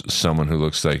vision of someone who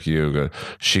looks like you.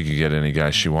 She could get any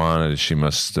guy she wanted. She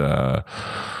must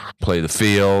play the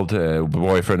field,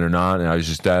 boyfriend or not. And I was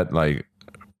just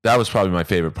that was probably my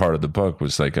favorite part of the book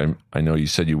was like, I know you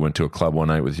said you went to a club one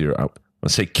night with your,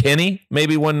 let's say Kenny,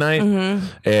 maybe one night.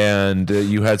 Mm-hmm. And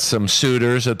you had some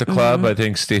suitors at the club. Mm-hmm. I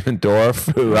think Stephen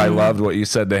Dorff, who I loved what you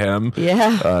said to him.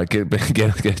 Yeah.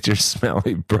 Get your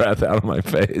smelly breath out of my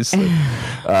face.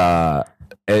 And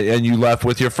you left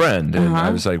with your friend. And I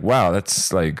was like, wow,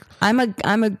 that's like. I'm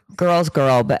a girl's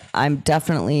girl, but I'm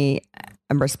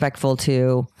respectful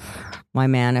to my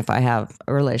man if I have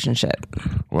a relationship.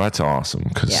 Well, that's awesome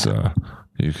because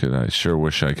you could. I sure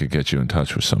wish I could get you in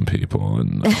touch with some people,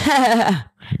 and it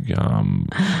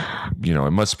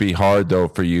must be hard though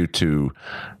for you to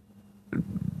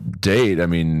date. I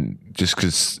mean, just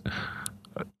because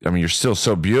I mean, you're still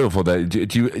so beautiful that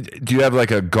do you have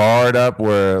like a guard up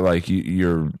where like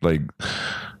you're like.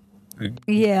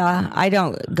 Yeah, I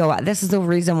don't go out. This is the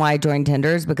reason why I joined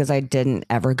Tinder, is because I didn't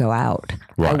ever go out.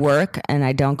 Right. I work and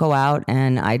I don't go out,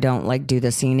 and I don't like do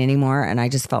the scene anymore. And I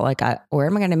just felt like, where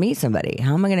am I going to meet somebody?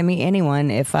 How am I going to meet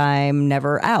anyone if I'm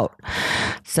never out?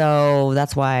 So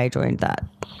that's why I joined that.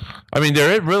 I mean,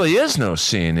 there really is no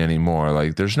scene anymore.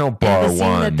 Like, there's no bar The scene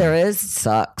one. that there is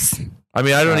sucks. I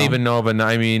mean, I don't even know, but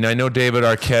I mean, I know David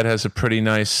Arquette has a pretty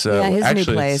nice. Yeah, his actually,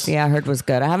 new place. Yeah, I heard was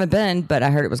good. I haven't been, but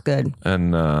I heard it was good.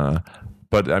 And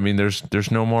but I mean,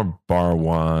 there's no more Bar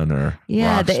One or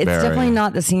yeah. It's Roxbury. definitely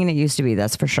not the scene it used to be.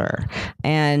 That's for sure.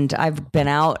 And I've been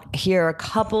out here a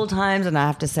couple times, and I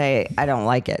have to say I don't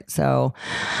like it. So,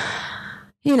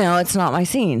 it's not my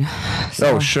scene.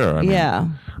 So, Oh, sure. I mean, yeah.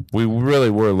 We really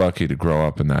were lucky to grow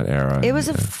up in that era. It was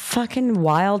a fucking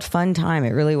wild, fun time.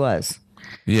 It really was.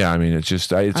 Yeah, I mean, it's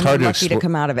just it's I'm hard lucky to to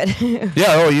come out of it. Yeah,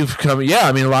 oh, you've come. Yeah,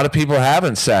 I mean, a lot of people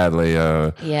haven't, sadly.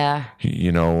 Yeah.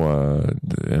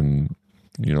 And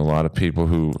a lot of people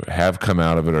who have come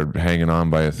out of it are hanging on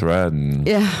by a thread, and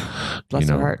Yeah. Bless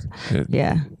their heart.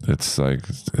 Yeah. It's like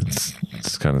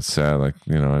it's kind of sad. Like,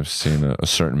 I've seen a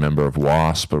certain member of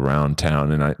WASP around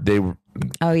town, and they.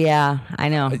 Oh yeah, I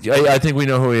know. I think we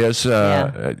know who he is.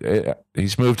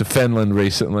 He's moved to Finland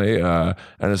recently, and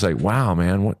it's like, wow,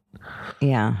 man,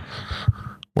 Yeah.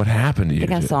 what happened to you? I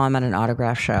think I saw him at an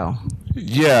autograph show.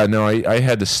 Yeah, no, I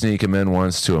had to sneak him in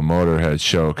once to a Motorhead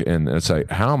show, and it's like,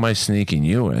 how am I sneaking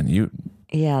you in?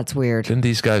 Yeah, it's weird. Didn't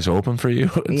these guys open for you?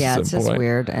 It's just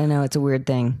weird. I know, it's a weird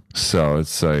thing. So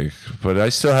it's like, but I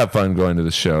still have fun going to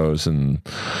the shows, and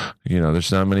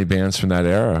there's not many bands from that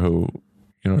era who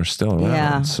are still around.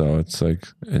 Yeah. So it's like,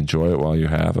 enjoy it while you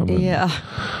have them. And, Yeah.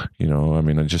 I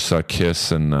mean, I just saw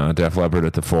Kiss and Def Leppard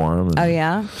at the Forum. And, Oh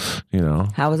yeah.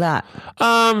 How was that?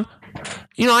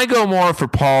 I go more for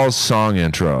Paul's song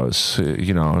intros.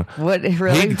 What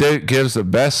really? He gives the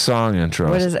best song intros.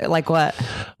 What is it like? What?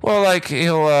 Well, like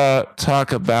he'll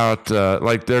talk about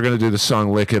like they're going to do the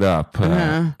song "Lick It Up,"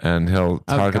 and he'll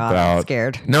talk God, about. I'm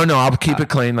scared. No, I'll keep it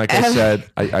clean. Like I said,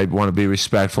 I want to be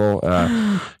respectful.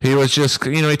 He was just,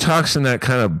 he talks in that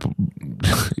kind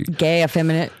of Gay,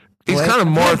 effeminate. He's voice? kind of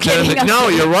morphed kidding, into. I'm No,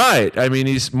 kidding. you're right. I mean,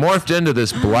 he's morphed into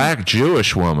this black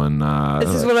Jewish woman. This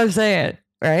is what I'm saying,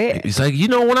 right? He's like,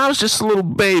 when I was just a little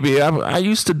baby, I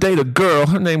used to date a girl.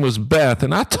 Her name was Beth,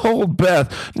 and I told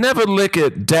Beth, never lick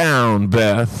it down,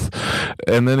 Beth.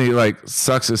 And then he like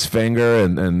sucks his finger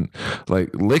and like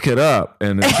lick it up,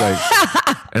 and it's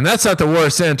like, and that's not the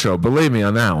worst intro, believe me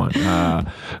on that one.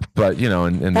 But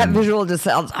and That then, visual just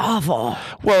sounds awful.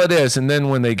 well, it is. And then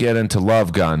when they get into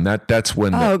Love Gun, that's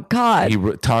when Oh God. he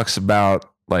talks about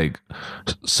like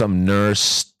some nurse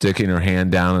sticking her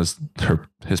hand down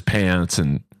his pants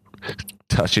and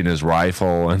touching his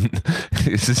rifle, and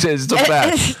it's the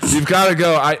best. You've got to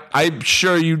go. I'm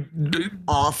sure you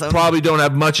Awesome. probably don't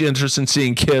have much interest in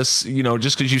seeing Kiss,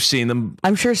 just because you've seen them.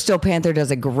 I'm sure Steel Panther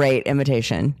does a great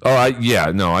imitation. Oh,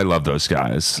 I love those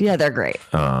guys. Yeah, they're great.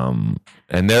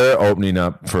 And they're opening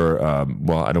up for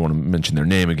well, I don't want to mention their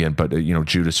name again, but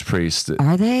Judas Priest.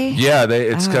 Are they? Yeah,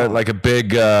 it's got like a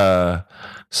big,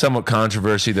 somewhat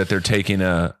controversy that they're taking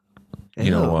That's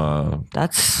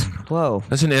whoa.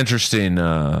 that's an interesting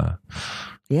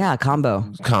Yeah,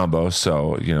 combo. combo.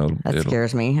 So That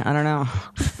scares me. I don't know.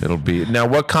 it'll be now.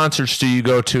 What concerts do you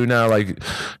go to now? Like,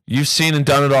 you've seen and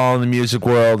done it all in the music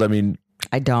world. I mean,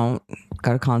 I don't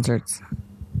go to concerts.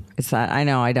 It's that I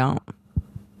know I don't.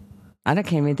 I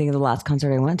can't even think of the last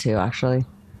concert I went to, actually.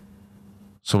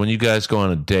 so when you guys go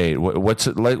on a date, what's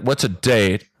it like? What's a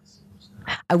date?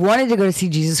 I wanted to go to see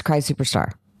Jesus Christ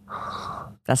Superstar.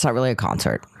 That's not really a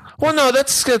concert. Well, no,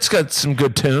 that's got some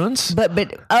good tunes. But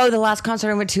the last concert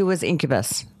I went to was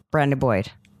Incubus, Brandon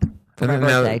Boyd. For my And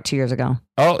now- birthday 2 years ago.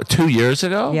 Oh, 2 years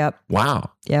ago? Yep. Wow.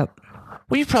 Yep.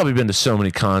 Well, you've probably been to so many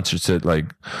concerts that, like,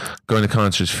 going to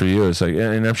concerts for you is like,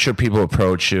 and I'm sure people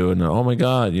approach you and, oh my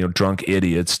God, drunk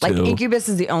idiots too. Like Incubus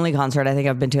is the only concert I think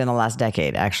I've been to in the last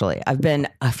decade, actually. I've been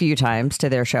a few times to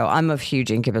their show. I'm a huge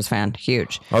Incubus fan.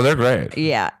 Huge. Oh, they're great.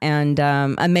 Yeah. And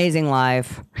amazing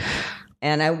live.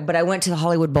 But I went to the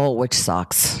Hollywood Bowl, which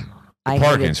sucks.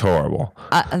 Parking's horrible.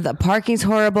 The parking's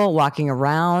horrible. Walking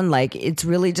around, like it's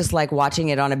really just like watching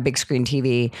it on a big screen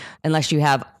TV, unless you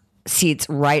have seats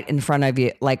right in front of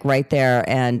you, like right there.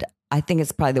 And I think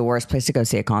it's probably the worst place to go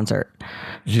see a concert.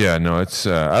 Yeah, no, it's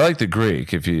I like the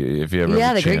Greek if you ever Yeah,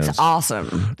 have a the Greek's chance.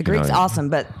 awesome. The Greek's awesome,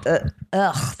 but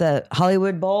the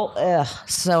Hollywood Bowl,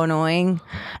 so annoying.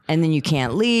 And then you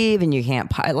can't leave, and you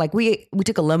can't like we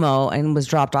took a limo and was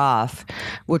dropped off,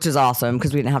 which is awesome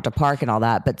because we didn't have to park and all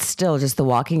that. But still, just the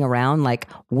walking around, like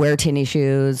wear tennis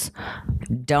shoes,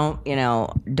 don't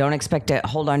expect to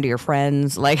hold on to your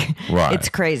friends, like Right. It's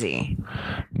crazy.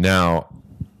 Now,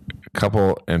 a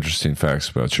couple interesting facts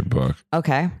about your book.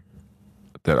 Okay.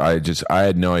 That I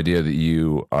had no idea that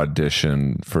you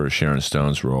auditioned for Sharon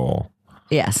Stone's role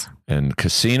Yes. in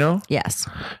Casino, Yes.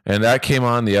 and that came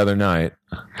on the other night,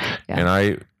 Yeah. and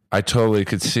I totally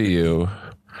could see you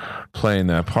playing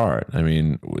that part. I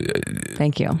mean,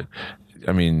 Thank you.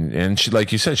 and she,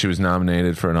 like you said, she was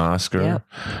nominated for an Oscar. Yep.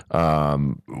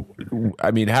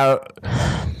 I mean, how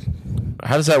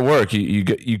does that work?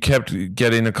 You kept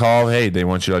getting a call. Hey, they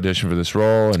want you to audition for this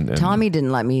role, and Tommy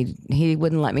didn't let me. He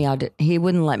wouldn't let me. He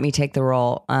wouldn't let me take the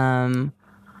role.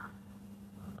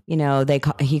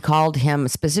 He called him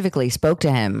specifically, spoke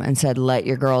to him, and said, "Let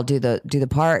your girl do the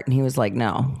part." And he was like,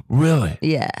 "No." Really?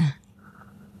 Yeah.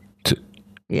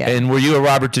 Yeah. And were you a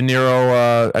Robert De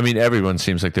Niro? I mean, everyone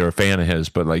seems like they're a fan of his,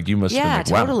 but like you must have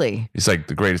been like, wow, totally. he's like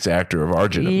the greatest actor of our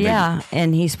generation. Yeah.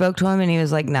 And he spoke to him, and he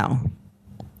was like, "No,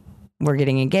 we're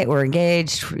getting engaged. We're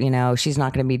engaged. She's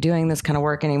not going to be doing this kind of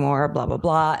work anymore. Blah blah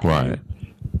blah." Right.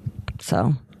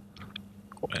 So.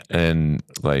 And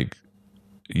like,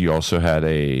 you also had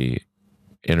a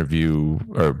interview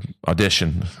or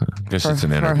audition. I guess it's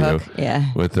an interview. Hook,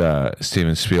 yeah. With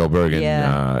Steven Spielberg, and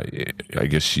Yeah. I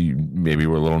guess you maybe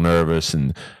were a little nervous,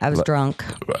 and I was drunk.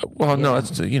 well, no, it's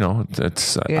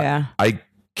that's Yeah. I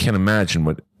can't imagine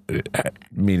what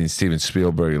meeting Steven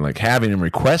Spielberg and like having him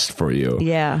request for you.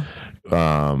 Yeah.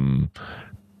 I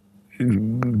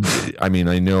mean,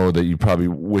 I know that you probably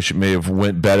wish it may have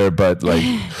went better, but like,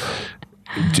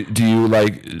 do you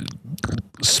like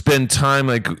spend time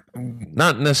like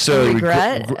not necessarily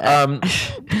regret,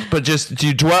 but just do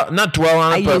you not dwell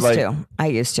on it? I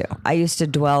used to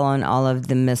dwell on all of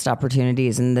the missed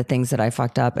opportunities and the things that I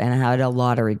fucked up, and I had a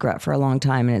lot of regret for a long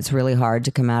time, and it's really hard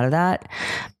to come out of that.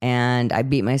 And I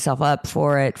beat myself up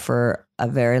for it for a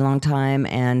very long time,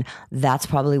 and that's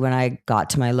probably when I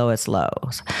got to my lowest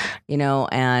lows,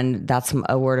 and that's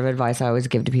a word of advice I always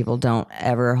give to people. Don't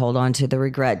ever hold on to the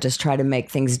regret. Just try to make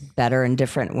things better and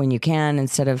different when you can,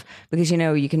 instead of, because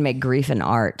you can make grief an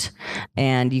art,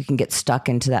 and you can get stuck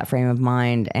into that frame of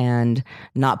mind and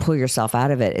not pull yourself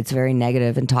out of it. It's very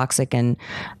negative and toxic, and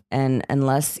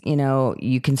unless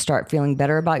you can start feeling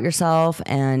better about yourself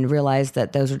and realize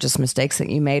that those are just mistakes that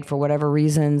you made for whatever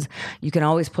reasons, you can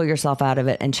always pull yourself out of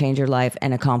it and change your life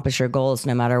and accomplish your goals,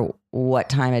 no matter what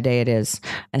time of day it is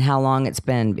and how long it's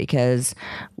been, because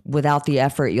without the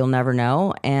effort, you'll never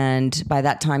know. And by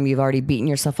that time, you've already beaten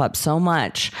yourself up so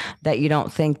much that you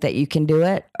don't think that you can do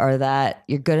it or that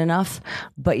you're good enough,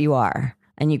 but you are,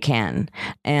 and you can,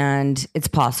 and it's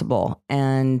possible.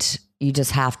 And you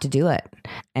just have to do it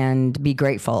and be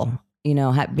grateful.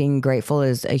 Being grateful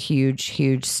is a huge,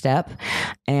 huge step.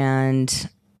 And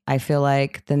I feel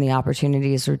like then the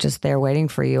opportunities are just there waiting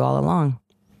for you all along.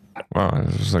 Wow,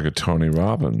 it's like a Tony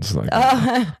Robbins. Like,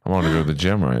 I want to go to the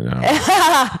gym right now.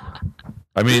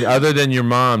 I mean, other than your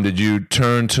mom, did you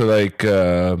turn to like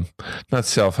not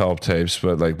self-help tapes,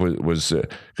 but like was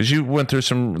because you went through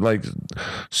some like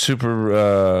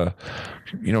super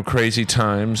crazy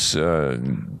times.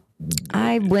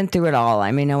 I went through it all.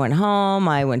 I mean, I went home,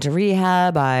 I went to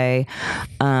rehab, I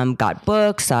got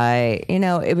books,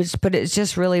 it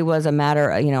just really was a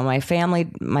matter, my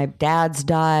family, my dad's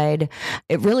died.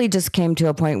 It really just came to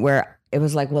a point where it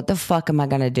was like, what the fuck am I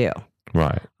going to do?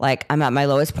 Right. Like, I'm at my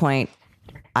lowest point.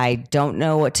 I don't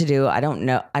know what to do. I don't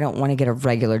want to get a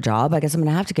regular job. I guess I'm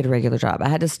going to have to get a regular job. I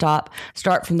had to start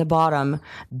from the bottom,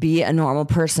 be a normal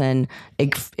person,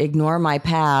 ignore my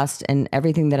past and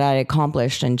everything that I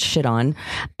accomplished and shit on,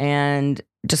 and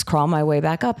just crawl my way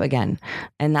back up again.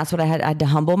 And that's what I had to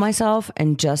humble myself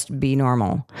and just be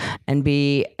normal and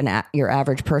be your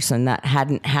average person that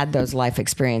hadn't had those life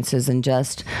experiences, and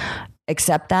just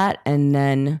accept that and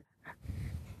then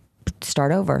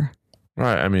start over.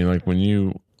 Right. I mean, like when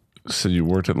you said you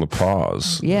worked at La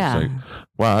Paz. Yeah. It's like,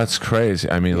 wow, that's crazy.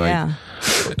 I mean, like,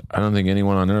 I don't think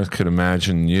anyone on earth could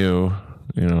imagine you,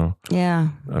 Yeah.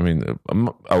 I mean,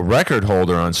 a record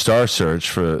holder on Star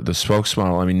Search for the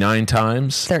spokesmodel. I mean, 9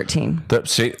 times. 13. I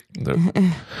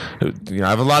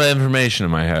have a lot of information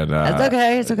in my head. That's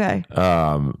okay. It's okay.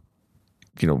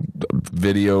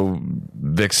 Video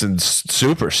vixen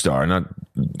superstar, not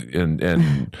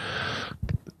and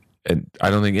and I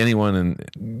don't think anyone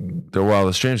in their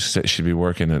wildest dreams should be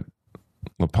working at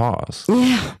La Paz.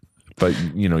 Yeah. But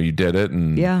you did it,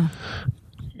 and Yeah.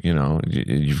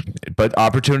 But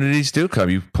opportunities do come.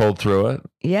 You pulled through it.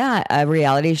 Yeah. A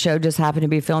reality show just happened to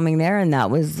be filming there, and that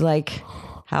was like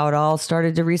how it all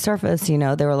started to resurface.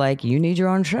 They were like, you need your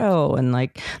own show. And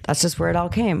like, that's just where it all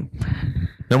came.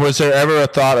 And was there ever a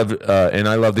thought of, and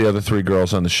I love the other three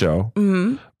girls on the show.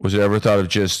 Mm-hmm. Was there ever a thought of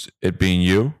just it being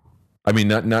you? I mean,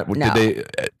 not. No. Did they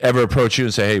ever approach you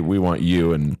and say, "Hey, we want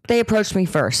you"? And they approached me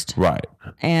first, right?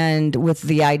 And with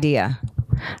the idea,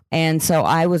 and so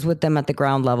I was with them at the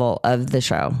ground level of the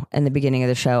show in the beginning of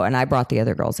the show, and I brought the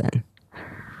other girls in.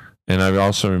 And I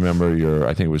also remember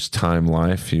I think it was Time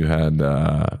Life. You had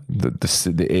the best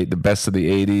of the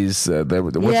 '80s.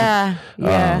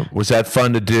 Yeah. Was that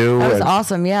fun to do? That was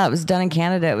awesome. Yeah, it was done in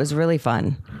Canada. It was really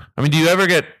fun. I mean, do you ever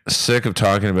get sick of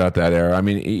talking about that era? I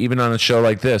mean, even on a show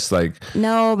like this, like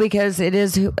no, because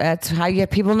that's how you get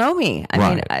people know me. I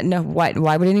mean, no, why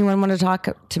would anyone want to talk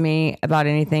to me about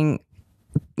anything,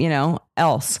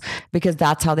 else? Because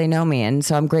that's how they know me, and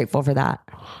so I'm grateful for that.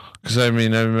 Because I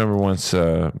mean, I remember once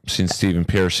seeing Stephen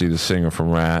Pearcy, the singer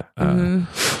from Rat.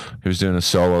 He was doing a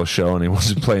solo show and he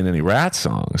wasn't playing any Rat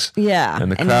songs. Yeah,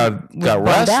 and the crowd got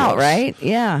restless. Out, right?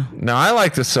 Yeah. Now I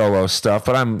like the solo stuff,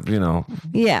 but I'm,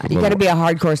 yeah, you got to be a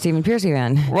hardcore Stephen Pearcy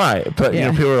fan, right? But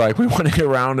people were like, we want to get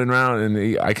round and round,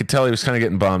 and I could tell he was kind of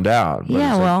getting bummed out.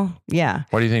 Yeah, well, yeah.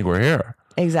 Why do you think we're here?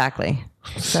 Exactly.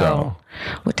 So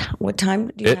what time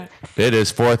do you have? It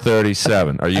is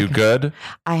 4:37. Are you good?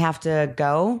 I have to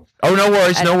go. Oh, no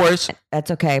worries. No worries.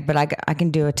 That's okay. But I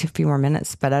can do a few more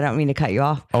minutes, but I don't mean to cut you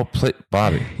off. Oh,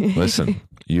 Bobby, listen,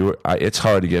 it's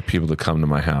hard to get people to come to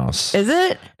my house. Is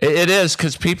it? It is,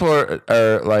 because people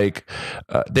are like,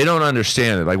 they don't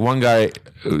understand it. Like one guy,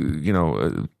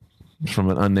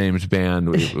 from an unnamed band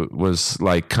was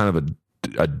like kind of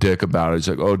a dick about it. He's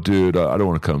like, oh dude, I don't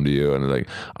want to come to you. And like,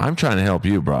 I'm trying to help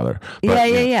you, brother.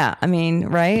 But, yeah. I mean,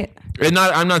 right. And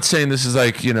I'm not saying this is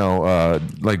like,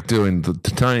 like doing the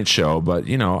Tonight Show, but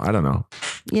I don't know.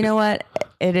 You know what?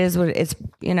 It is what it's,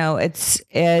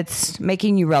 it's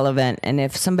making you relevant. And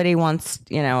if somebody wants,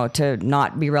 to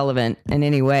not be relevant in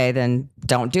any way, then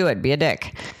don't do it. Be a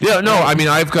dick. Yeah, no, I mean,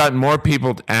 I've gotten more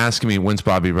people asking me, when's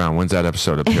Bobby Brown? When's that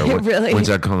episode up here? Really? When's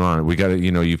that coming on? We got to,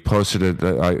 you've posted it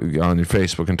on your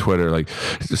Facebook and Twitter. Like,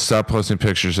 just stop posting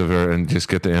pictures of her and just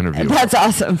get the interview. That's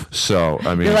awesome. So,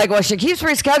 I mean. You're like, well, she keeps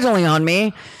rescheduling on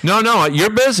me. No, you're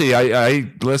busy.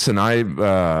 Listen, I'm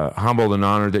humbled and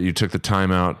honored that you took the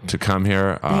time out to come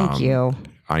here. Thank you.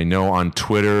 I know on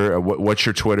Twitter, what's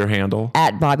your Twitter handle?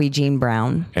 At Bobby Jean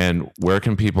Brown. And where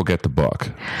can people get the book?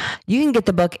 You can get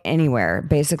the book anywhere.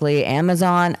 Basically,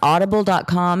 Amazon.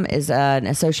 Audible.com is an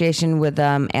association with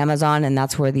Amazon, and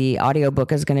that's where the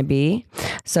audiobook is going to be.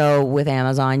 So with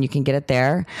Amazon, you can get it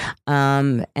there.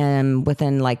 And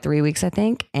within like 3 weeks, I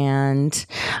think. And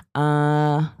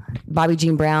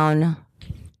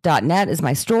BobbyJeanBrown.net is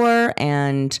my store,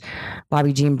 and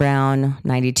Bobby Jean Brown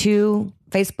 92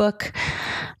 Facebook,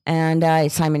 and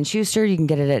Simon Schuster. You can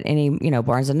get it at any,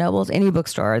 Barnes and Nobles, any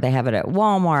bookstore. They have it at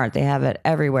Walmart. They have it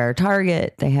everywhere.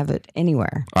 Target. They have it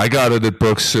anywhere. I got it at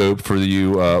Book Soup for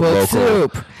you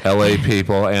local LA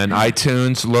people, and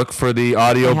iTunes. Look for the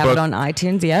audiobook. They have it on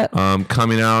iTunes. Yep.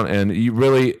 Coming out, and you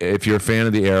really, if you're a fan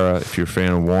of the era, if you're a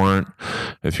fan of Warrant,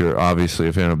 if you're obviously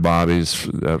a fan of Bobby's,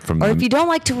 if you don't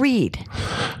like to read,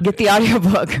 get the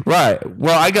audiobook. Right.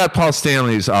 Well, I got Paul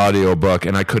Stanley's audiobook,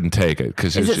 and I couldn't take it.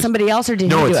 Is it somebody else, or did he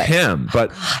do it? No, it's him.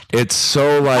 But it's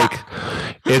so like,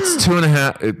 it's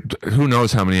 2.5. Who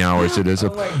knows how many hours it is?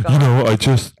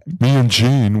 Me and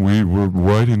Gene, we were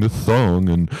writing the song,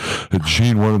 and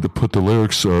Gene wanted to put the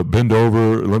lyrics, bend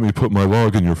over, let me put my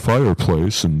log in your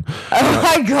fireplace, and oh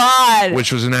my God,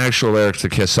 which was an actual lyric to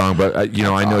Kiss song. But I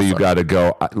know awesome. You got to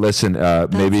go. Listen,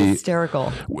 that's maybe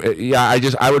hysterical. Yeah,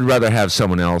 I would rather have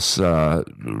someone else read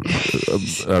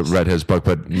his book,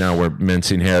 but now we're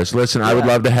mincing hairs. Listen, I would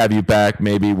love to have you back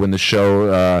maybe when the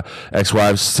show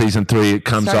Ex-Wives season 3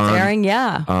 comes on. Airing,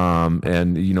 yeah.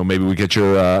 And maybe we get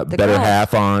your better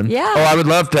half on. Yeah. Oh, I would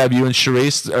love to have you and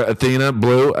Charisse, Athena,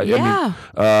 Blue. Yeah.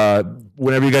 I mean,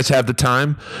 whenever you guys have the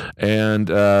time, and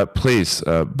please,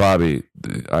 Bobby,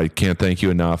 I can't thank you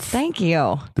enough. Thank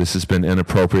you. This has been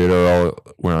Inappropriate Earl.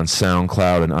 We're on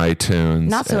SoundCloud and iTunes.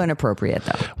 Not so inappropriate,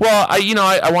 though. Well,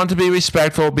 I want to be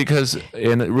respectful, because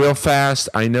real fast,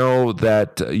 I know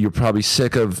that you're probably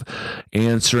sick of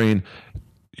answering,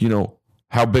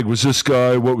 how big was this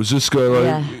guy? What was this guy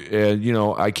like? Yeah. And,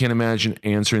 I can't imagine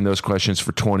answering those questions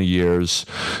for 20 years.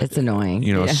 It's annoying.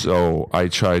 So I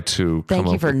try to Thank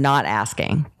you for not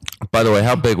asking. By the way,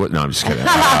 how big was... No, I'm just kidding.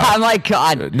 I'm like,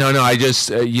 God. No, I just,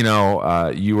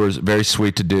 you were very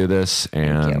sweet to do this,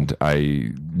 and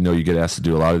I know you get asked to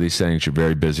do a lot of these things. You're a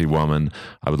very busy woman.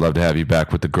 I would love to have you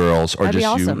back with the girls, or That'd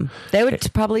just be awesome. They would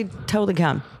probably totally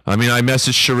come. I mean, I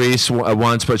messaged Charisse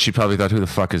once, but she probably thought, "Who the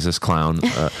fuck is this clown?"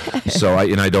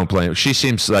 I don't blame her. She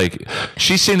seemed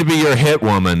to be your hit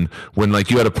woman. When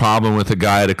like you had a problem with a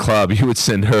guy at a club, you would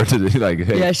send her to the like.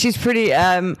 Hey. Yeah, she's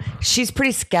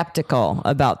pretty skeptical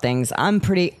about things. I'm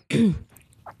pretty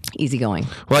easygoing.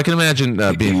 Well, I can imagine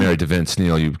being married to Vince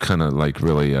Neil. You kind of like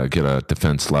really get a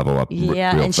defense level up.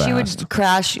 Yeah, real and fast. she would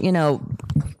crash,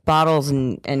 bottles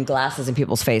and glasses in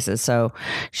people's faces. So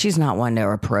she's not one to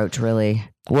approach really.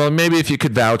 Well, maybe if you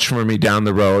could vouch for me down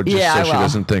the road, just so she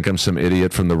doesn't think I'm some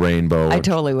idiot from the rainbow. I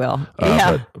totally will.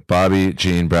 But Bobbi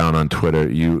Jean Brown on Twitter,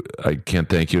 I can't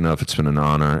thank you enough. It's been an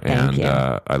honor, Thank you.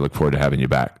 I look forward to having you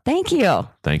back. Thank you.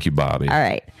 Thank you, Bobbi. All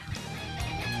right.